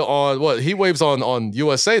you put it on Heat Wave's on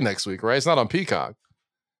USA next week, right? It's not on Peacock.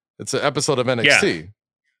 It's an episode of NXT. Yeah.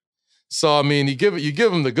 So I mean, you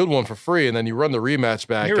give them the good one for free, and then you run the rematch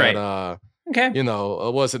back. You're right.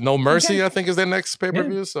 Was it No Mercy? Okay. I think is their next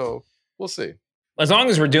pay-per-view. Yeah. So we'll see. As long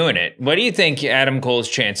as we're doing it, what do you think Adam Cole's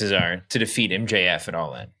chances are to defeat MJF at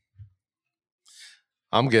All In?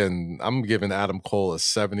 I'm giving Adam Cole a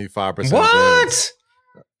 75% what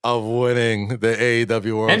of winning the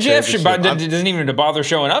AEW World MJF doesn't even bother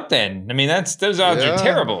showing up. Then I mean, those odds are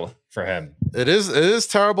terrible for him. It is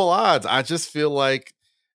terrible odds. I just feel like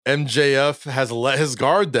MJF has let his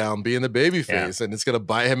guard down being the babyface, and it's going to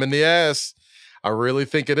bite him in the ass. I really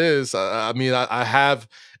think it is. I mean,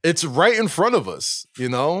 it's right in front of us, I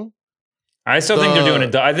still think they're doing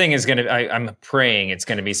it. I think it's going to, I'm praying it's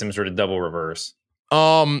going to be some sort of double reverse.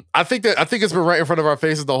 I think it's been right in front of our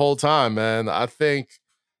faces the whole time, man. I think,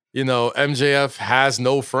 MJF has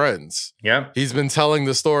no friends. Yeah. He's been telling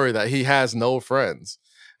the story that he has no friends.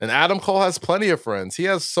 And Adam Cole has plenty of friends. He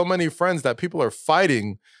has so many friends that people are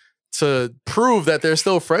fighting to prove that they're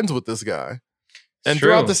still friends with this guy. And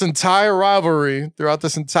throughout this entire rivalry,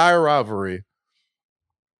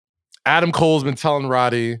 Adam Cole's been telling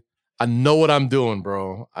Roddy, I know what I'm doing,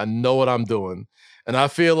 bro. I know what I'm doing. And I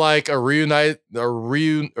feel like a reunion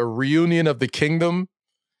of the kingdom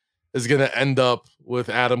is going to end up with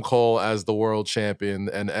Adam Cole as the world champion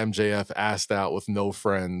and MJF asked out with no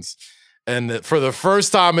friends. And for the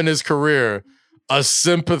first time in his career, a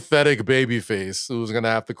sympathetic babyface who's going to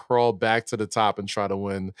have to crawl back to the top and try to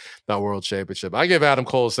win that world championship. I give Adam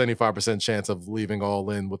Cole a 75% chance of leaving All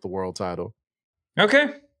In with the world title.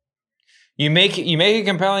 Okay. You make a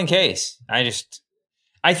compelling case. I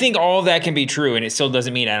think all of that can be true, and it still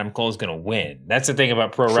doesn't mean Adam Cole's going to win. That's the thing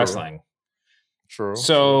about pro wrestling. True.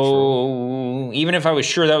 So even if I was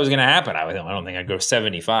sure that was going to happen, I don't think I'd go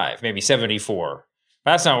 75, maybe 74.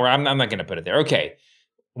 That's not where I'm not going to put it there. Okay.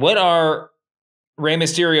 What are Rey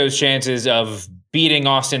Mysterio's chances of beating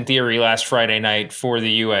Austin Theory last Friday night for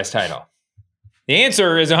the U.S. title? The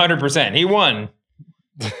answer is 100%. He won.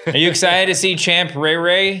 Are you excited to see Champ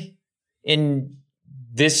Ray in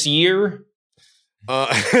this year?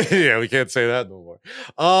 Yeah, we can't say that no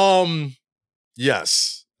more.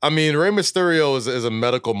 Yes. I mean, Rey Mysterio is a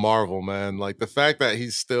medical marvel, man. Like the fact that he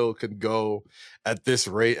still could go at this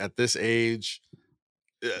rate, at this age,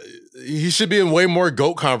 he should be in way more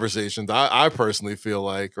GOAT conversations. I personally feel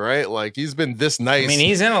like, right? Like he's been this nice. I mean,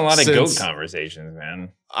 he's in a lot of GOAT conversations, man.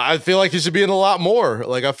 I feel like he should be in a lot more.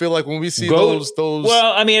 Like I feel like when we see those.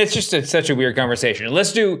 Well, I mean, it's just such a weird conversation.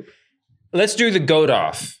 Let's do the GOAT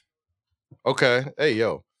off. Okay. Hey,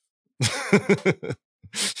 yo.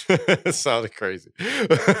 It sounded crazy.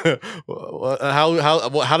 How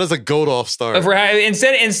does a GOAT off start?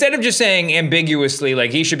 Instead of just saying ambiguously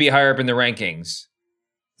like he should be higher up in the rankings.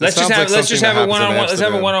 Let's just have a one-on-one. Let's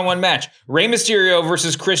have a one-on-one match. Rey Mysterio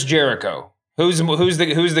versus Chris Jericho. Who's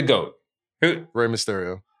the GOAT? Rey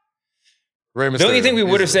Mysterio. Don't you think we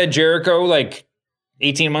would have said Jericho like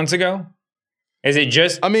 18 months ago? Is it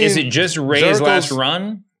just Rey's last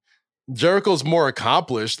run? Jericho's more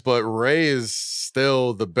accomplished, but Rey is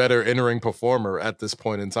still the better in-ring performer at this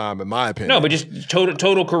point in time, in my opinion. No, but just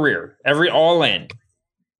total career, All In.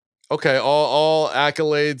 Okay, all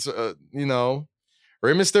accolades.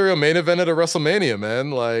 Rey Mysterio main evented at WrestleMania, man.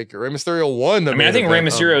 Like Rey Mysterio won. I think Rey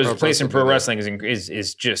Mysterio's place in pro wrestling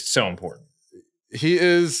is just so important. He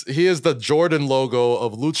is the Jordan logo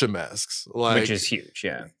of lucha masks, which is huge.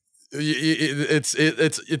 Yeah.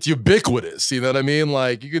 It's ubiquitous, you know what I mean?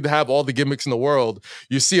 Like you could have all the gimmicks in the world.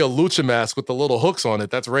 You see a lucha mask with the little hooks on it.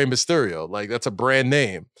 That's Rey Mysterio. Like that's a brand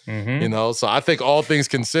name, So I think all things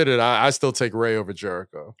considered, I still take Rey over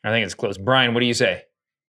Jericho. I think it's close. Brian, what do you say?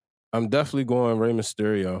 I'm definitely going Rey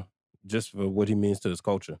Mysterio just for what he means to this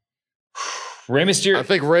culture. Rey Mysterio. I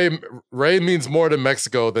think Rey means more to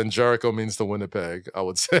Mexico than Jericho means to Winnipeg, I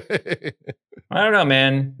would say. I don't know,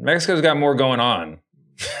 man. Mexico's got more going on.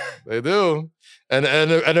 They do. And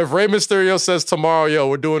if Rey Mysterio says tomorrow, yo,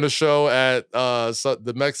 we're doing a show at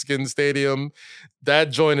the Mexican Stadium,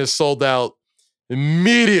 that joint is sold out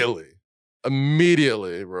immediately,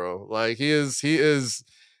 bro. Like he is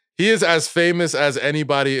as famous as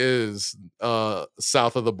anybody is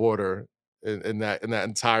south of the border in that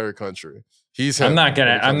entire country. I'm not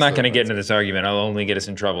gonna get into this argument. I'll only get us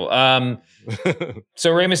in trouble.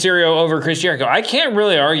 So Rey Mysterio over Chris Jericho. I can't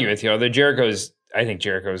really argue with you. Although I think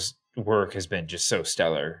Jericho's work has been just so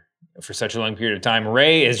stellar for such a long period of time.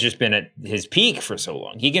 Rey has just been at his peak for so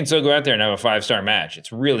long. He can still go out there and have a 5-star match.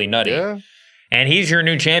 It's really nutty. Yeah. And he's your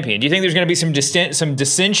new champion. Do you think there's going to be some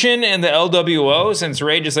dissension in the LWO since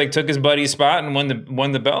Rey just like took his buddy's spot and won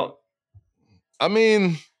the belt? I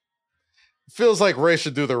mean, feels like Rey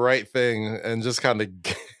should do the right thing and just kind of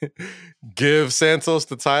give Santos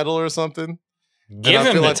the title or something. Give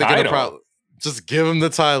him the title. Just give him the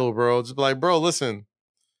title, bro. Just be like, bro, listen,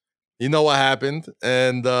 you know what happened,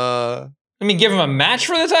 and give him a match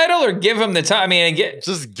for the title or give him the title. I mean,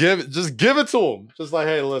 just give it to him. Just like,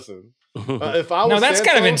 hey, listen. If I was that's Santos,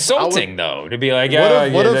 kind of insulting, though, to be like,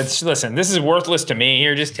 listen, this is worthless to me.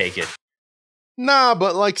 Here, just take it. Nah,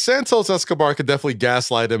 but like Santos Escobar could definitely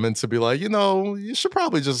gaslight him into be like, you should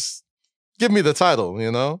probably just give me the title,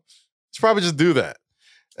 You should probably just do that.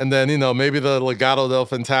 And then, maybe the Legado del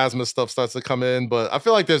Fantasma stuff starts to come in. But I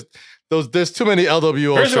feel like there's too many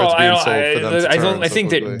LWO First shirts of all, being sold for them to turn I think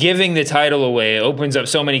that giving the title away opens up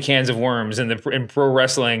so many cans of worms in pro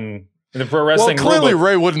wrestling. Well, clearly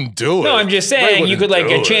Rey wouldn't do it. No, I'm just saying you could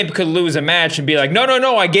a champ could lose a match and be like, no,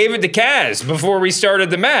 I gave it to Kaz before we started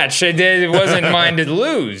the match. It wasn't mine to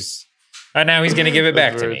lose. And now he's going to give it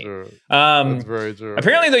back to me. That's very true.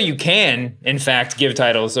 Apparently, though, you can, in fact, give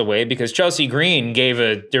titles away because Chelsea Green gave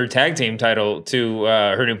their tag team title to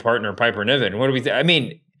her new partner, Piper Niven. What do we I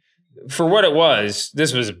mean, for what it was,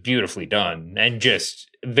 this was beautifully done. And just,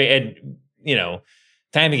 time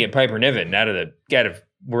to get Piper Niven out of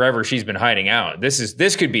wherever she's been hiding out.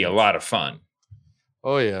 This could be a lot of fun.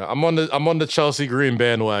 Oh yeah, I'm on the Chelsea Green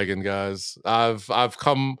bandwagon, guys. I've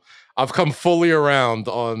come fully around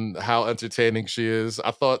on how entertaining she is.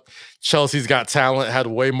 I thought Chelsea's Got Talent had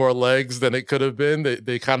way more legs than it could have been.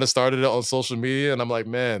 They kind of started it on social media, and I'm like,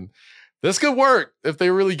 man, this could work if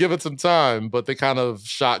they really give it some time. But they kind of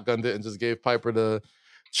shotgunned it and just gave Piper the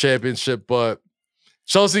championship. But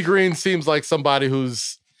Chelsea Green seems like somebody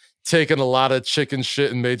who's taken a lot of chicken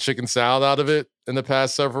shit and made chicken salad out of it in the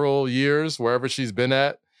past several years, wherever she's been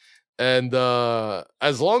at. And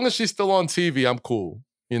as long as she's still on TV, I'm cool.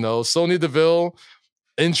 Sonya Deville,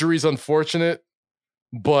 injuries unfortunate,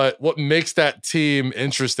 but what makes that team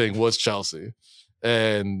interesting was Chelsea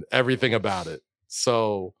and everything about it.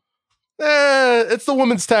 So, it's the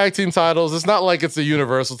women's tag team titles. It's not like it's a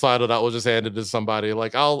universal title that was just handed to somebody.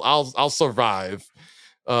 Like I'll survive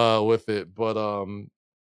with it, but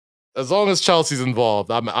as long as Chelsea's involved,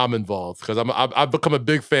 I'm involved because I've become a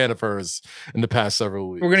big fan of hers in the past several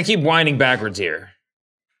weeks. We're gonna keep winding backwards here.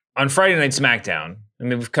 On Friday Night SmackDown,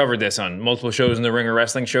 we've covered this on multiple shows in the Ringer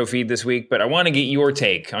Wrestling Show feed this week, but I want to get your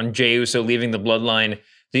take on Jey Uso leaving the Bloodline,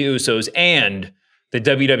 the Usos, and the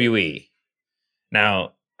WWE.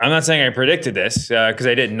 Now, I'm not saying I predicted this because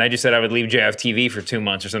I didn't. I just said I would leave Jey off TV for 2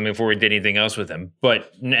 months or something before we did anything else with him.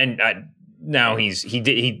 But now they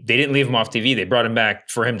didn't leave him off TV. They brought him back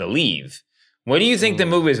for him to leave. What do you think the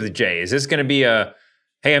move is with Jey? Is this going to be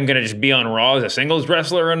hey, I'm going to just be on Raw as a singles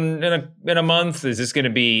wrestler in a month? Is this going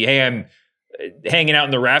to be, hey, I'm hanging out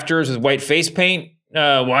in the rafters with white face paint,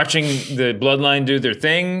 watching the Bloodline do their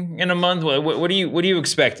thing in a month? What are you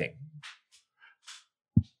expecting?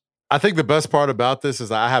 I think the best part about this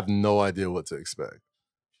is I have no idea what to expect.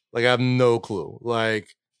 Like, I have no clue. Like,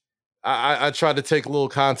 I try to take little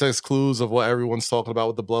context clues of what everyone's talking about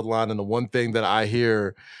with the Bloodline, and the one thing that I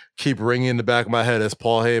hear keep ringing in the back of my head is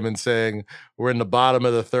Paul Heyman saying we're in the bottom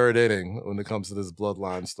of the third inning when it comes to this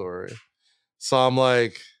Bloodline story. So I'm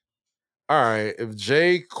like, all right, if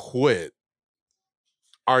Jey quit,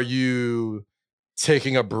 are you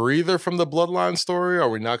taking a breather from the Bloodline story? Are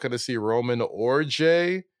we not going to see Roman or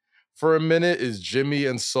Jey for a minute? Is Jimmy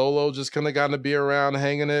and Solo just kind of going to be around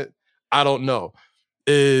hanging it? I don't know.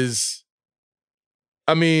 In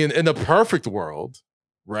a perfect world,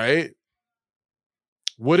 right?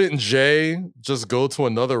 Wouldn't Jey just go to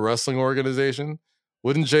another wrestling organization?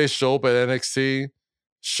 Wouldn't Jey show up at NXT,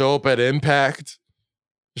 show up at Impact,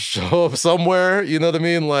 show up somewhere? You know what I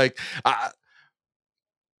mean? Like, I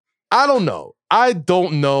don't know. I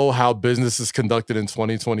don't know how business is conducted in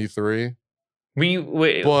 2023.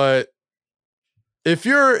 But if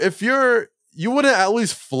you wouldn't at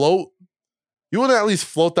least float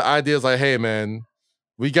the ideas like, hey man,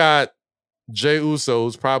 we got Jey Uso,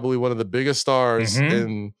 who's probably one of the biggest stars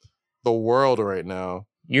in the world right now.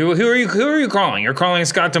 Who are you calling? You're calling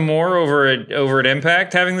Scott D'Amore over at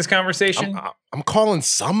Impact having this conversation? I'm calling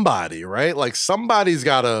somebody, right? Like somebody's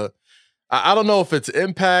gotta I don't know if it's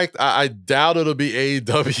Impact. I doubt it'll be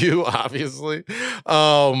AEW, obviously.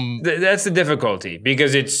 That's the difficulty,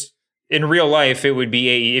 because it's in real life, it would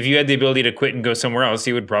be if you had the ability to quit and go somewhere else,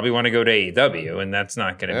 you would probably want to go to AEW, and that's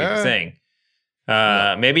not going to be the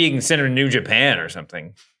thing. Maybe you can send him to New Japan or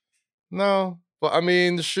something. No, but I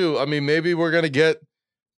mean, shoot. I mean, maybe we're going to get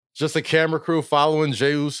just a camera crew following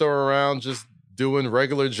Jey Uso around, just doing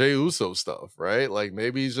regular Jey Uso stuff, right? Like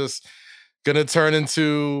maybe he's just going to turn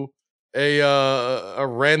into a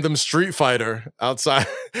random street fighter outside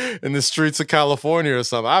in the streets of California or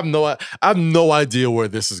something. I have no idea where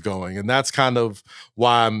this is going, and that's kind of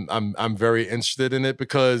why I'm very interested in it,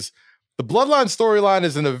 because the Bloodline storyline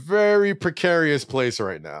is in a very precarious place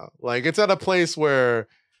right now. Like, it's at a place where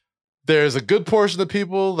there's a good portion of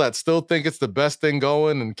people that still think it's the best thing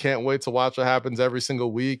going and can't wait to watch what happens every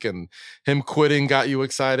single week, and him quitting got you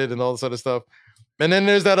excited and all this other stuff. And then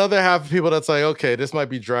there's that other half of people that's like, okay, this might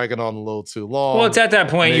be dragging on a little too long. Well, it's at that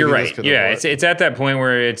point. Maybe you're right. Yeah, it's at that point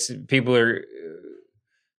where it's people are,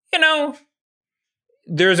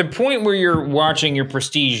 there's a point where you're watching your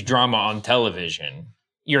prestige drama on television.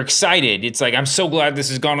 You're excited. It's like, I'm so glad this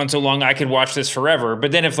has gone on so long. I could watch this forever.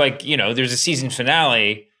 But then if there's a season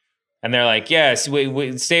finale and they're like, yes,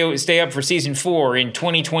 we stay up for season 4 in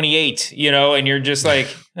 2028, and you're just like,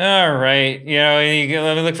 all right,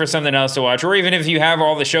 let me look for something else to watch. Or even if you have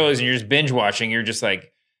all the shows and you're just binge watching, you're just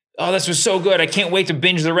like, oh, this was so good. I can't wait to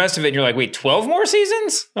binge the rest of it. And you're like, wait, 12 more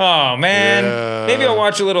seasons? Oh, man. Yeah. Maybe I'll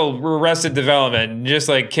watch a little Arrested Development and just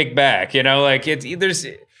like kick back,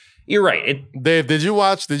 you're right. Dave, did you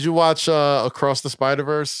watch Across the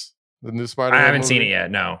Spider-Verse? The new Spider-Man I haven't movie? seen it yet.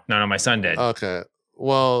 No, my son did. Okay.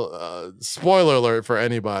 Well, spoiler alert for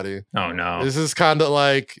anybody. Oh, no. This is kind of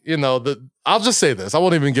like, I'll just say this. I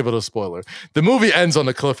won't even give it a spoiler. The movie ends on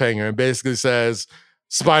a cliffhanger and basically says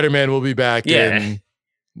Spider-Man will be back in,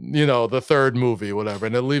 the third movie, whatever.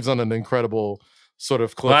 And it leaves on an incredible sort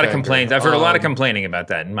of cliffhanger. A lot of complaints. I've heard a lot of complaining about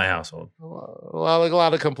that in my household. A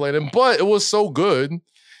lot of complaining, but it was so good.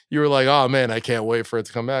 You were like, oh man, I can't wait for it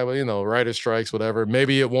to come back. But writer strikes, whatever.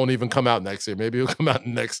 Maybe it won't even come out next year. Maybe it'll come out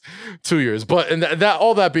in the next 2 years. But and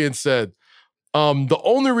all that being said, the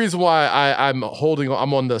only reason why I'm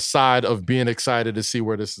on the side of being excited to see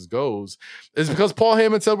where this goes is because Paul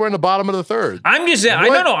Heyman said we're in the bottom of the third. I'm just saying,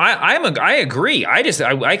 I agree.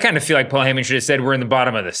 I kind of feel like Paul Heyman should have said we're in the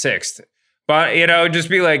bottom of the 6th. But, just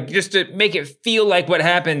be like, just to make it feel like what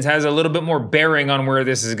happens has a little bit more bearing on where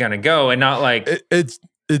this is going to go, and not like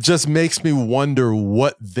It just makes me wonder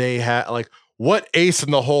what they have, like what ace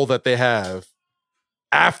in the hole that they have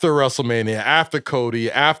after WrestleMania, after Cody,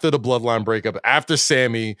 after the Bloodline breakup, after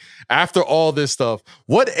Sammy, after all this stuff.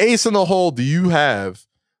 What ace in the hole do you have?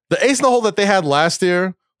 The ace in the hole that they had last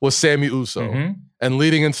year was Sammy Uso and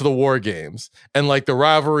leading into the War Games and like the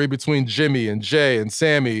rivalry between Jimmy and Jay and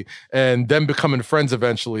Sammy and them becoming friends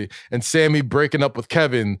eventually, and Sammy breaking up with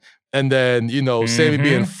Kevin, and then, Sammy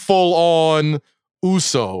being full on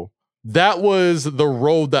Uso. That was the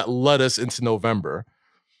road that led us into November.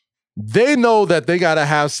 They know that they got to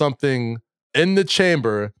have something in the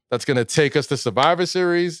chamber that's going to take us to Survivor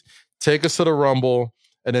Series, take us to the Rumble,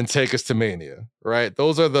 and then take us to Mania, right?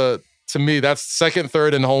 Those are to me, that's second,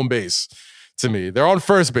 third, and home base to me. They're on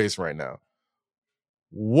first base right now.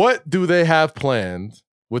 What do they have planned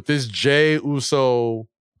with this Jey Uso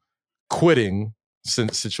quitting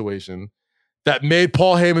situation that made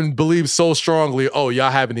Paul Heyman believe so strongly, oh,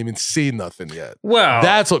 y'all haven't even seen nothing yet? Well,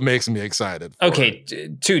 that's what makes me excited. Okay,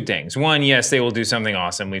 two things. One, yes, they will do something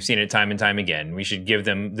awesome. We've seen it time and time again. We should give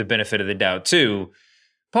them the benefit of the doubt. Two,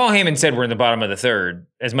 Paul Heyman said we're in the bottom of the third,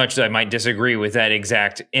 as much as I might disagree with that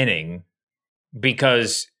exact inning,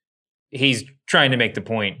 because he's trying to make the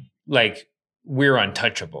point, like, we're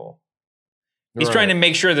untouchable. He's trying to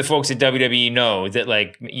make sure the folks at WWE know that,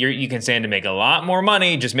 like, you can stand to make a lot more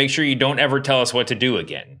money. Just make sure you don't ever tell us what to do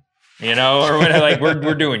again, or whatever. Like,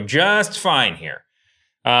 we're doing just fine here.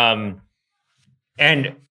 And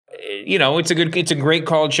it's a great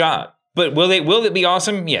called shot. But will it be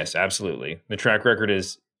awesome? Yes, absolutely. The track record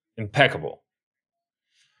is impeccable.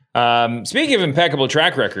 Speaking of impeccable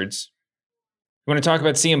track records, you want to talk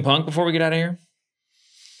about CM Punk before we get out of here?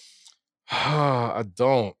 I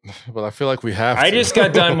don't, but I feel like we have to. I just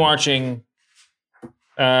got done watching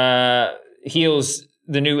Heels,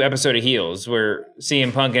 the new episode of Heels, where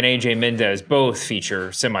CM Punk and AJ Mendez both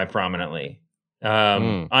feature semi-prominently.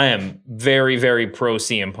 I am very, very pro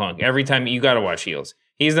CM Punk. Every time, you got to watch Heels.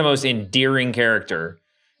 He's the most endearing character.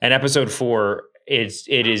 And episode 4, he's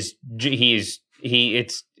just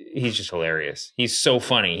hilarious. He's so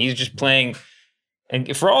funny. He's just playing.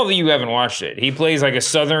 And for all of you who haven't watched it, he plays like a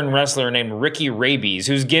Southern wrestler named Ricky Rabies,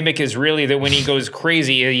 whose gimmick is really that when he goes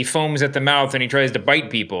crazy, he foams at the mouth and he tries to bite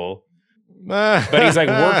people. But he's like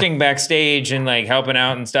working backstage and like helping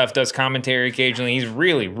out and stuff, does commentary occasionally. He's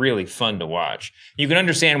really, really fun to watch. You can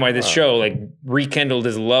understand why this show like rekindled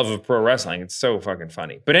his love of pro wrestling. It's so fucking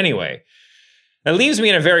funny. But anyway, it leaves me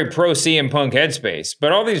in a very pro CM Punk headspace.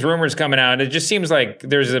 But all these rumors coming out, it just seems like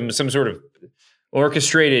there's some sort of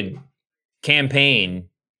orchestrated campaign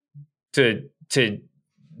to take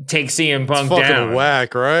CM Punk it's fucking down.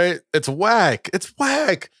 Whack, right? It's whack. It's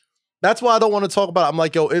whack. That's why I don't want to talk about it. I'm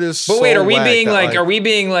like, yo, it is. But wait, so are we whack being that, like, are we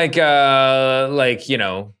being like you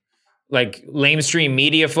know, like lamestream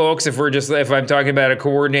media folks? If I'm talking about a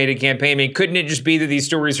coordinated campaign, I mean, couldn't it just be that these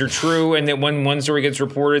stories are true and that when one story gets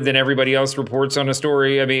reported, then everybody else reports on a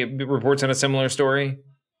story? I mean, reports on a similar story.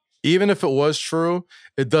 Even if it was true,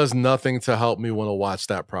 it does nothing to help me want to watch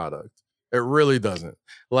that product. It really doesn't.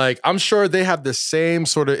 Like, I'm sure they have the same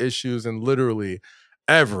sort of issues in literally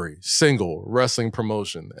every single wrestling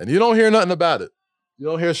promotion. And you don't hear nothing about it. You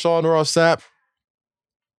don't hear Sean Ross Sapp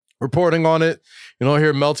reporting on it. You don't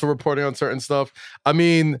hear Meltzer reporting on certain stuff. I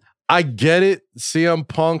mean, I get it. CM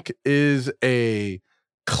Punk is a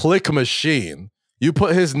click machine. You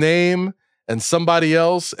put his name and somebody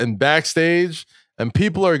else in backstage, and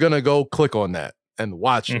people are going to go click on that and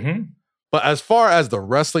watch it. But as far as the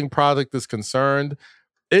wrestling product is concerned,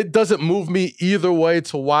 it doesn't move me either way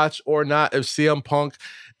to watch or not if CM Punk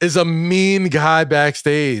is a mean guy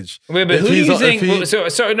backstage. Wait, but who do you think? Take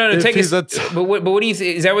us. But what do you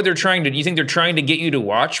think? Is that what they're trying to do? You think they're trying to get you to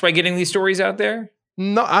watch by getting these stories out there?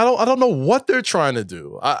 No, I don't know what they're trying to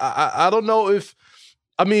do. I don't know if.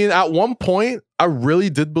 I mean, at one point, I really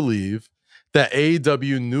did believe that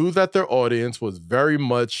AEW knew that their audience was very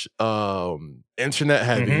much internet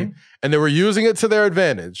heavy, and they were using it to their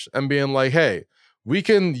advantage and being like, "Hey, we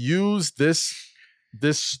can use this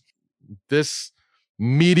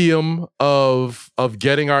medium of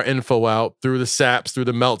getting our info out through the Saps, through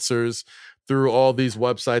the Meltzers, through all these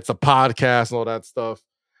websites, the podcasts, and all that stuff,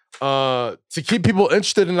 to keep people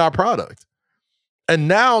interested in our product." And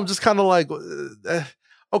now I'm just kind of like,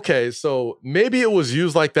 okay, so maybe it was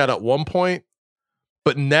used like that at one point,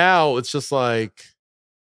 but now it's just like,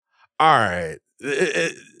 all right,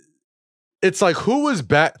 it's like, who is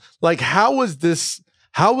back? Like, how is this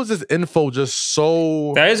info just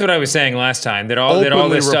so? That is what I was saying last time. That all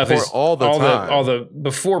this stuff is all the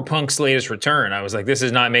before Punk's latest return. I was like, this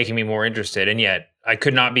is not making me more interested, and yet I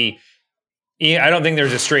could not be. I don't think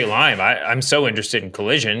there's a straight line. I'm so interested in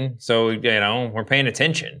Collision, so we're paying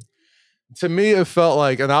attention. To me, it felt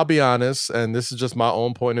like, and I'll be honest, and this is just my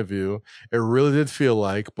own point of view, it really did feel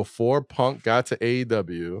like before Punk got to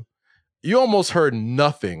AEW, you almost heard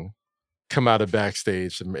nothing come out of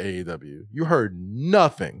backstage from AEW. You heard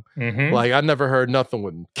nothing. Like, I never heard nothing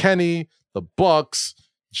with Kenny, the Bucks.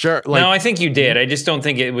 No, I think you did. I just don't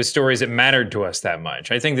think it was stories that mattered to us that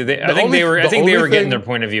much. I think that they were getting their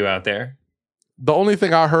point of view out there. The only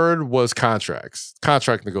thing I heard was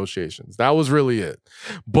contract negotiations. That was really it.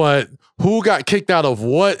 But who got kicked out of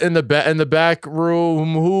what in the back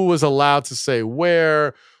room? Who was allowed to say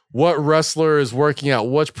where? What wrestler is working out?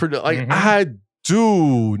 I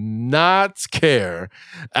do not care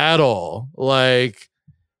at all. Like,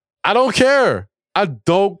 I don't care. I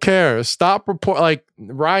don't care. Stop report. Like,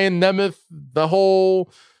 Ryan Nemeth, the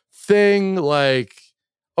whole thing. Like,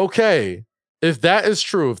 okay. If that is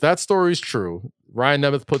true, if that story is true, Ryan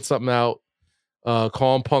Nemeth put something out,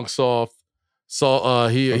 calling Punk soft. So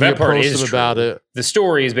he approached him about it. The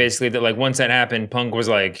story is basically that, like, once that happened, Punk was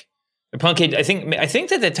like, Punk had, I think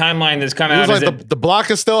that the timeline that's come out is like the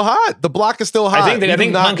block is still hot. The block is still hot. I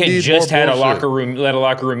think Punk had just had a locker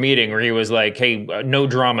room meeting where he was like, "Hey, no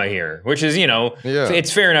drama here," which is,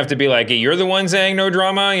 it's fair enough to be like, hey, "You're the one saying no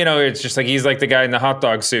drama." It's just like he's like the guy in the hot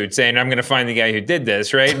dog suit saying, "I'm going to find the guy who did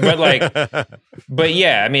this," right? But like, but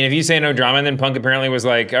yeah, I mean, if you say no drama, and then Punk apparently was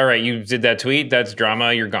like, "All right, you did that tweet. That's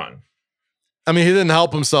drama. You're gone." I mean, he didn't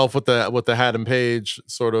help himself with the Adam Page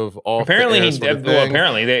sort of off. Apparently,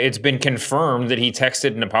 apparently it's been confirmed that he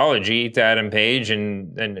texted an apology to Adam Page,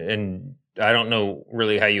 and I don't know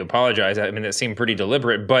really how you apologize. I mean, that seemed pretty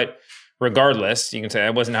deliberate, but regardless, you can say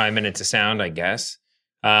that wasn't how I meant it to sound, I guess.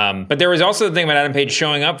 But there was also the thing about Adam Page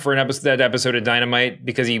showing up for that episode of Dynamite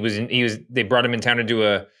because they brought him in town to do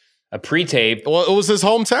a pre-tape. Well, it was his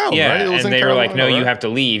hometown, right? It was and they were like, "No, you have to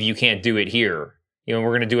leave. You can't do it here. We're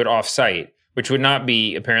going to do it off-site." Which would not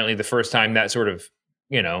be apparently the first time that sort of,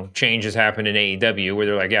 change has happened in AEW where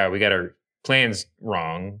they're like, yeah, we got our plans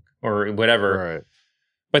wrong or whatever. Right.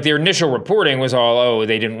 But their initial reporting was all,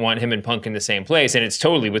 they didn't want him and Punk in the same place. And it's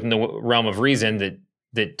totally within the realm of reason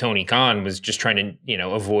that Tony Khan was just trying to,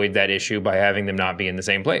 avoid that issue by having them not be in the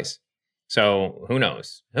same place. So who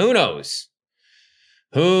knows?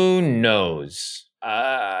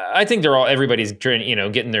 I think everybody's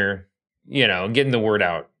trying, getting the word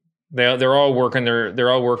out. They're all working their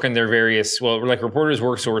various, like reporters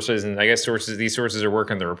work sources, and I guess these sources are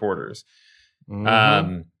working the reporters.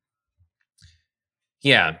 Mm-hmm.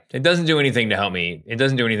 Yeah, it doesn't do anything to help me. It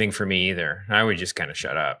doesn't do anything for me either. I would just kind of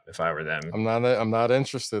shut up if I were them. I'm not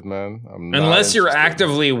interested, man. Unless you're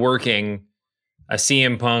actively working a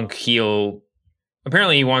CM Punk heel.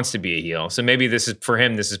 Apparently he wants to be a heel. So maybe this is for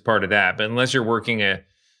him, this is part of that. But unless you're working a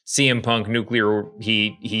CM Punk nuclear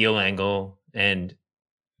heel angle and,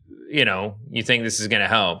 you think this is going to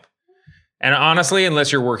help. And honestly,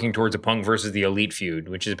 unless you're working towards a Punk versus the Elite feud,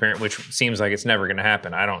 which seems like it's never going to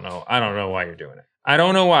happen. I don't know why you're doing it. I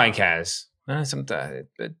don't know why, Kaz. But,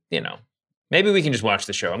 maybe we can just watch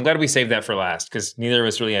the show. I'm glad we saved that for last because neither of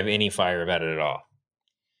us really have any fire about it at all.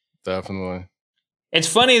 Definitely. It's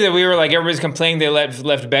funny that we were like, everybody's complaining they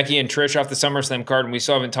left Becky and Trish off the SummerSlam card, and we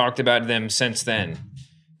still haven't talked about them since then.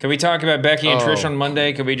 Can we talk about Becky and Trish on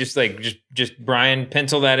Monday? Could we just Brian pin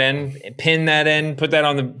that in, put it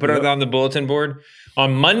on the bulletin board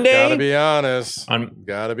on Monday? Gotta be honest.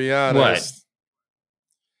 What?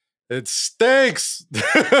 It stinks.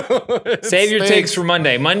 Save your takes for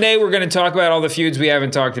Monday. Monday, we're going to talk about all the feuds we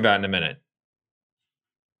haven't talked about in a minute.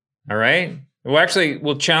 All right?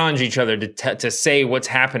 We'll challenge each other to say what's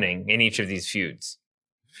happening in each of these feuds.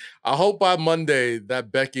 I hope by Monday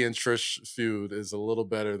that Becky and Trish feud is a little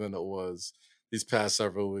better than it was these past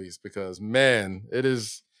several weeks because, man, it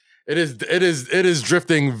is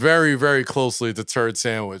drifting very, very closely to turd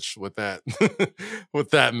sandwich with that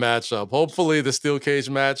with that matchup. Hopefully the steel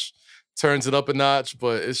cage match turns it up a notch,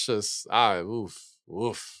 but it's just oof.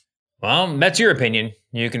 Well, that's your opinion.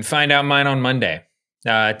 You can find out mine on Monday.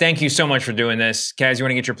 Thank you so much for doing this. Kaz, you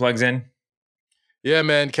want to get your plugs in? Yeah,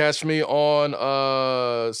 man. Catch me on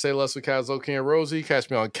Say Less with Kaz, Loki, and Rosie.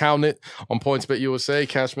 Catch me on Count It on PointsBet USA.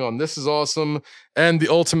 Catch me on This Is Awesome and The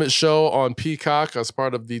Ultimate Show on Peacock as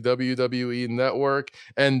part of the WWE Network.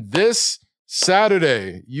 And this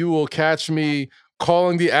Saturday, you will catch me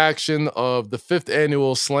calling the action of the 5th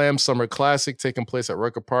annual Slam Summer Classic taking place at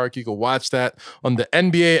Rucker Park. You can watch that on the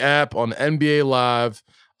NBA app, on NBA Live.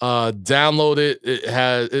 Download it. It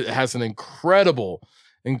has an incredible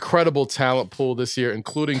talent pool this year,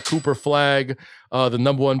 including Cooper Flagg, the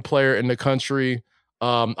number 1 player in the country.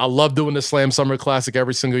 I love doing the Slam Summer Classic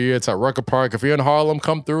every single year. It's at Rucker Park. If you're in Harlem,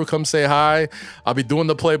 come through, come say hi. I'll be doing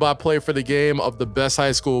the play-by-play for the game of the best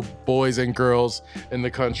high school boys and girls in the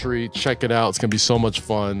country. Check it out. It's going to be so much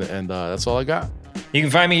fun, and that's all I got. You can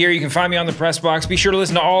find me here. You can find me on the Press Box. Be sure to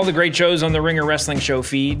listen to all the great shows on the Ringer Wrestling Show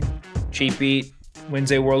feed. Cheap Beat,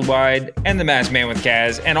 Wednesday Worldwide, and The Masked Man with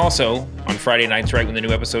Kaz. And also, on Friday nights, right when the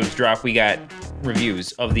new episodes drop, we got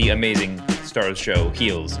reviews of the amazing Stars show,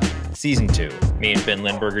 Heels, Season 2. Me and Ben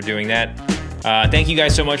Lindbergh doing that. Thank you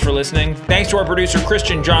guys so much for listening. Thanks to our producer,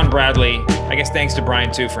 Christian John Bradley. I guess thanks to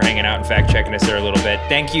Brian, too, for hanging out and fact-checking us there a little bit.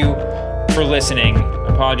 Thank you for listening.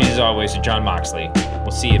 Apologies, as always, to John Moxley.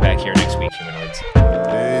 We'll see you back here next week, humanoids.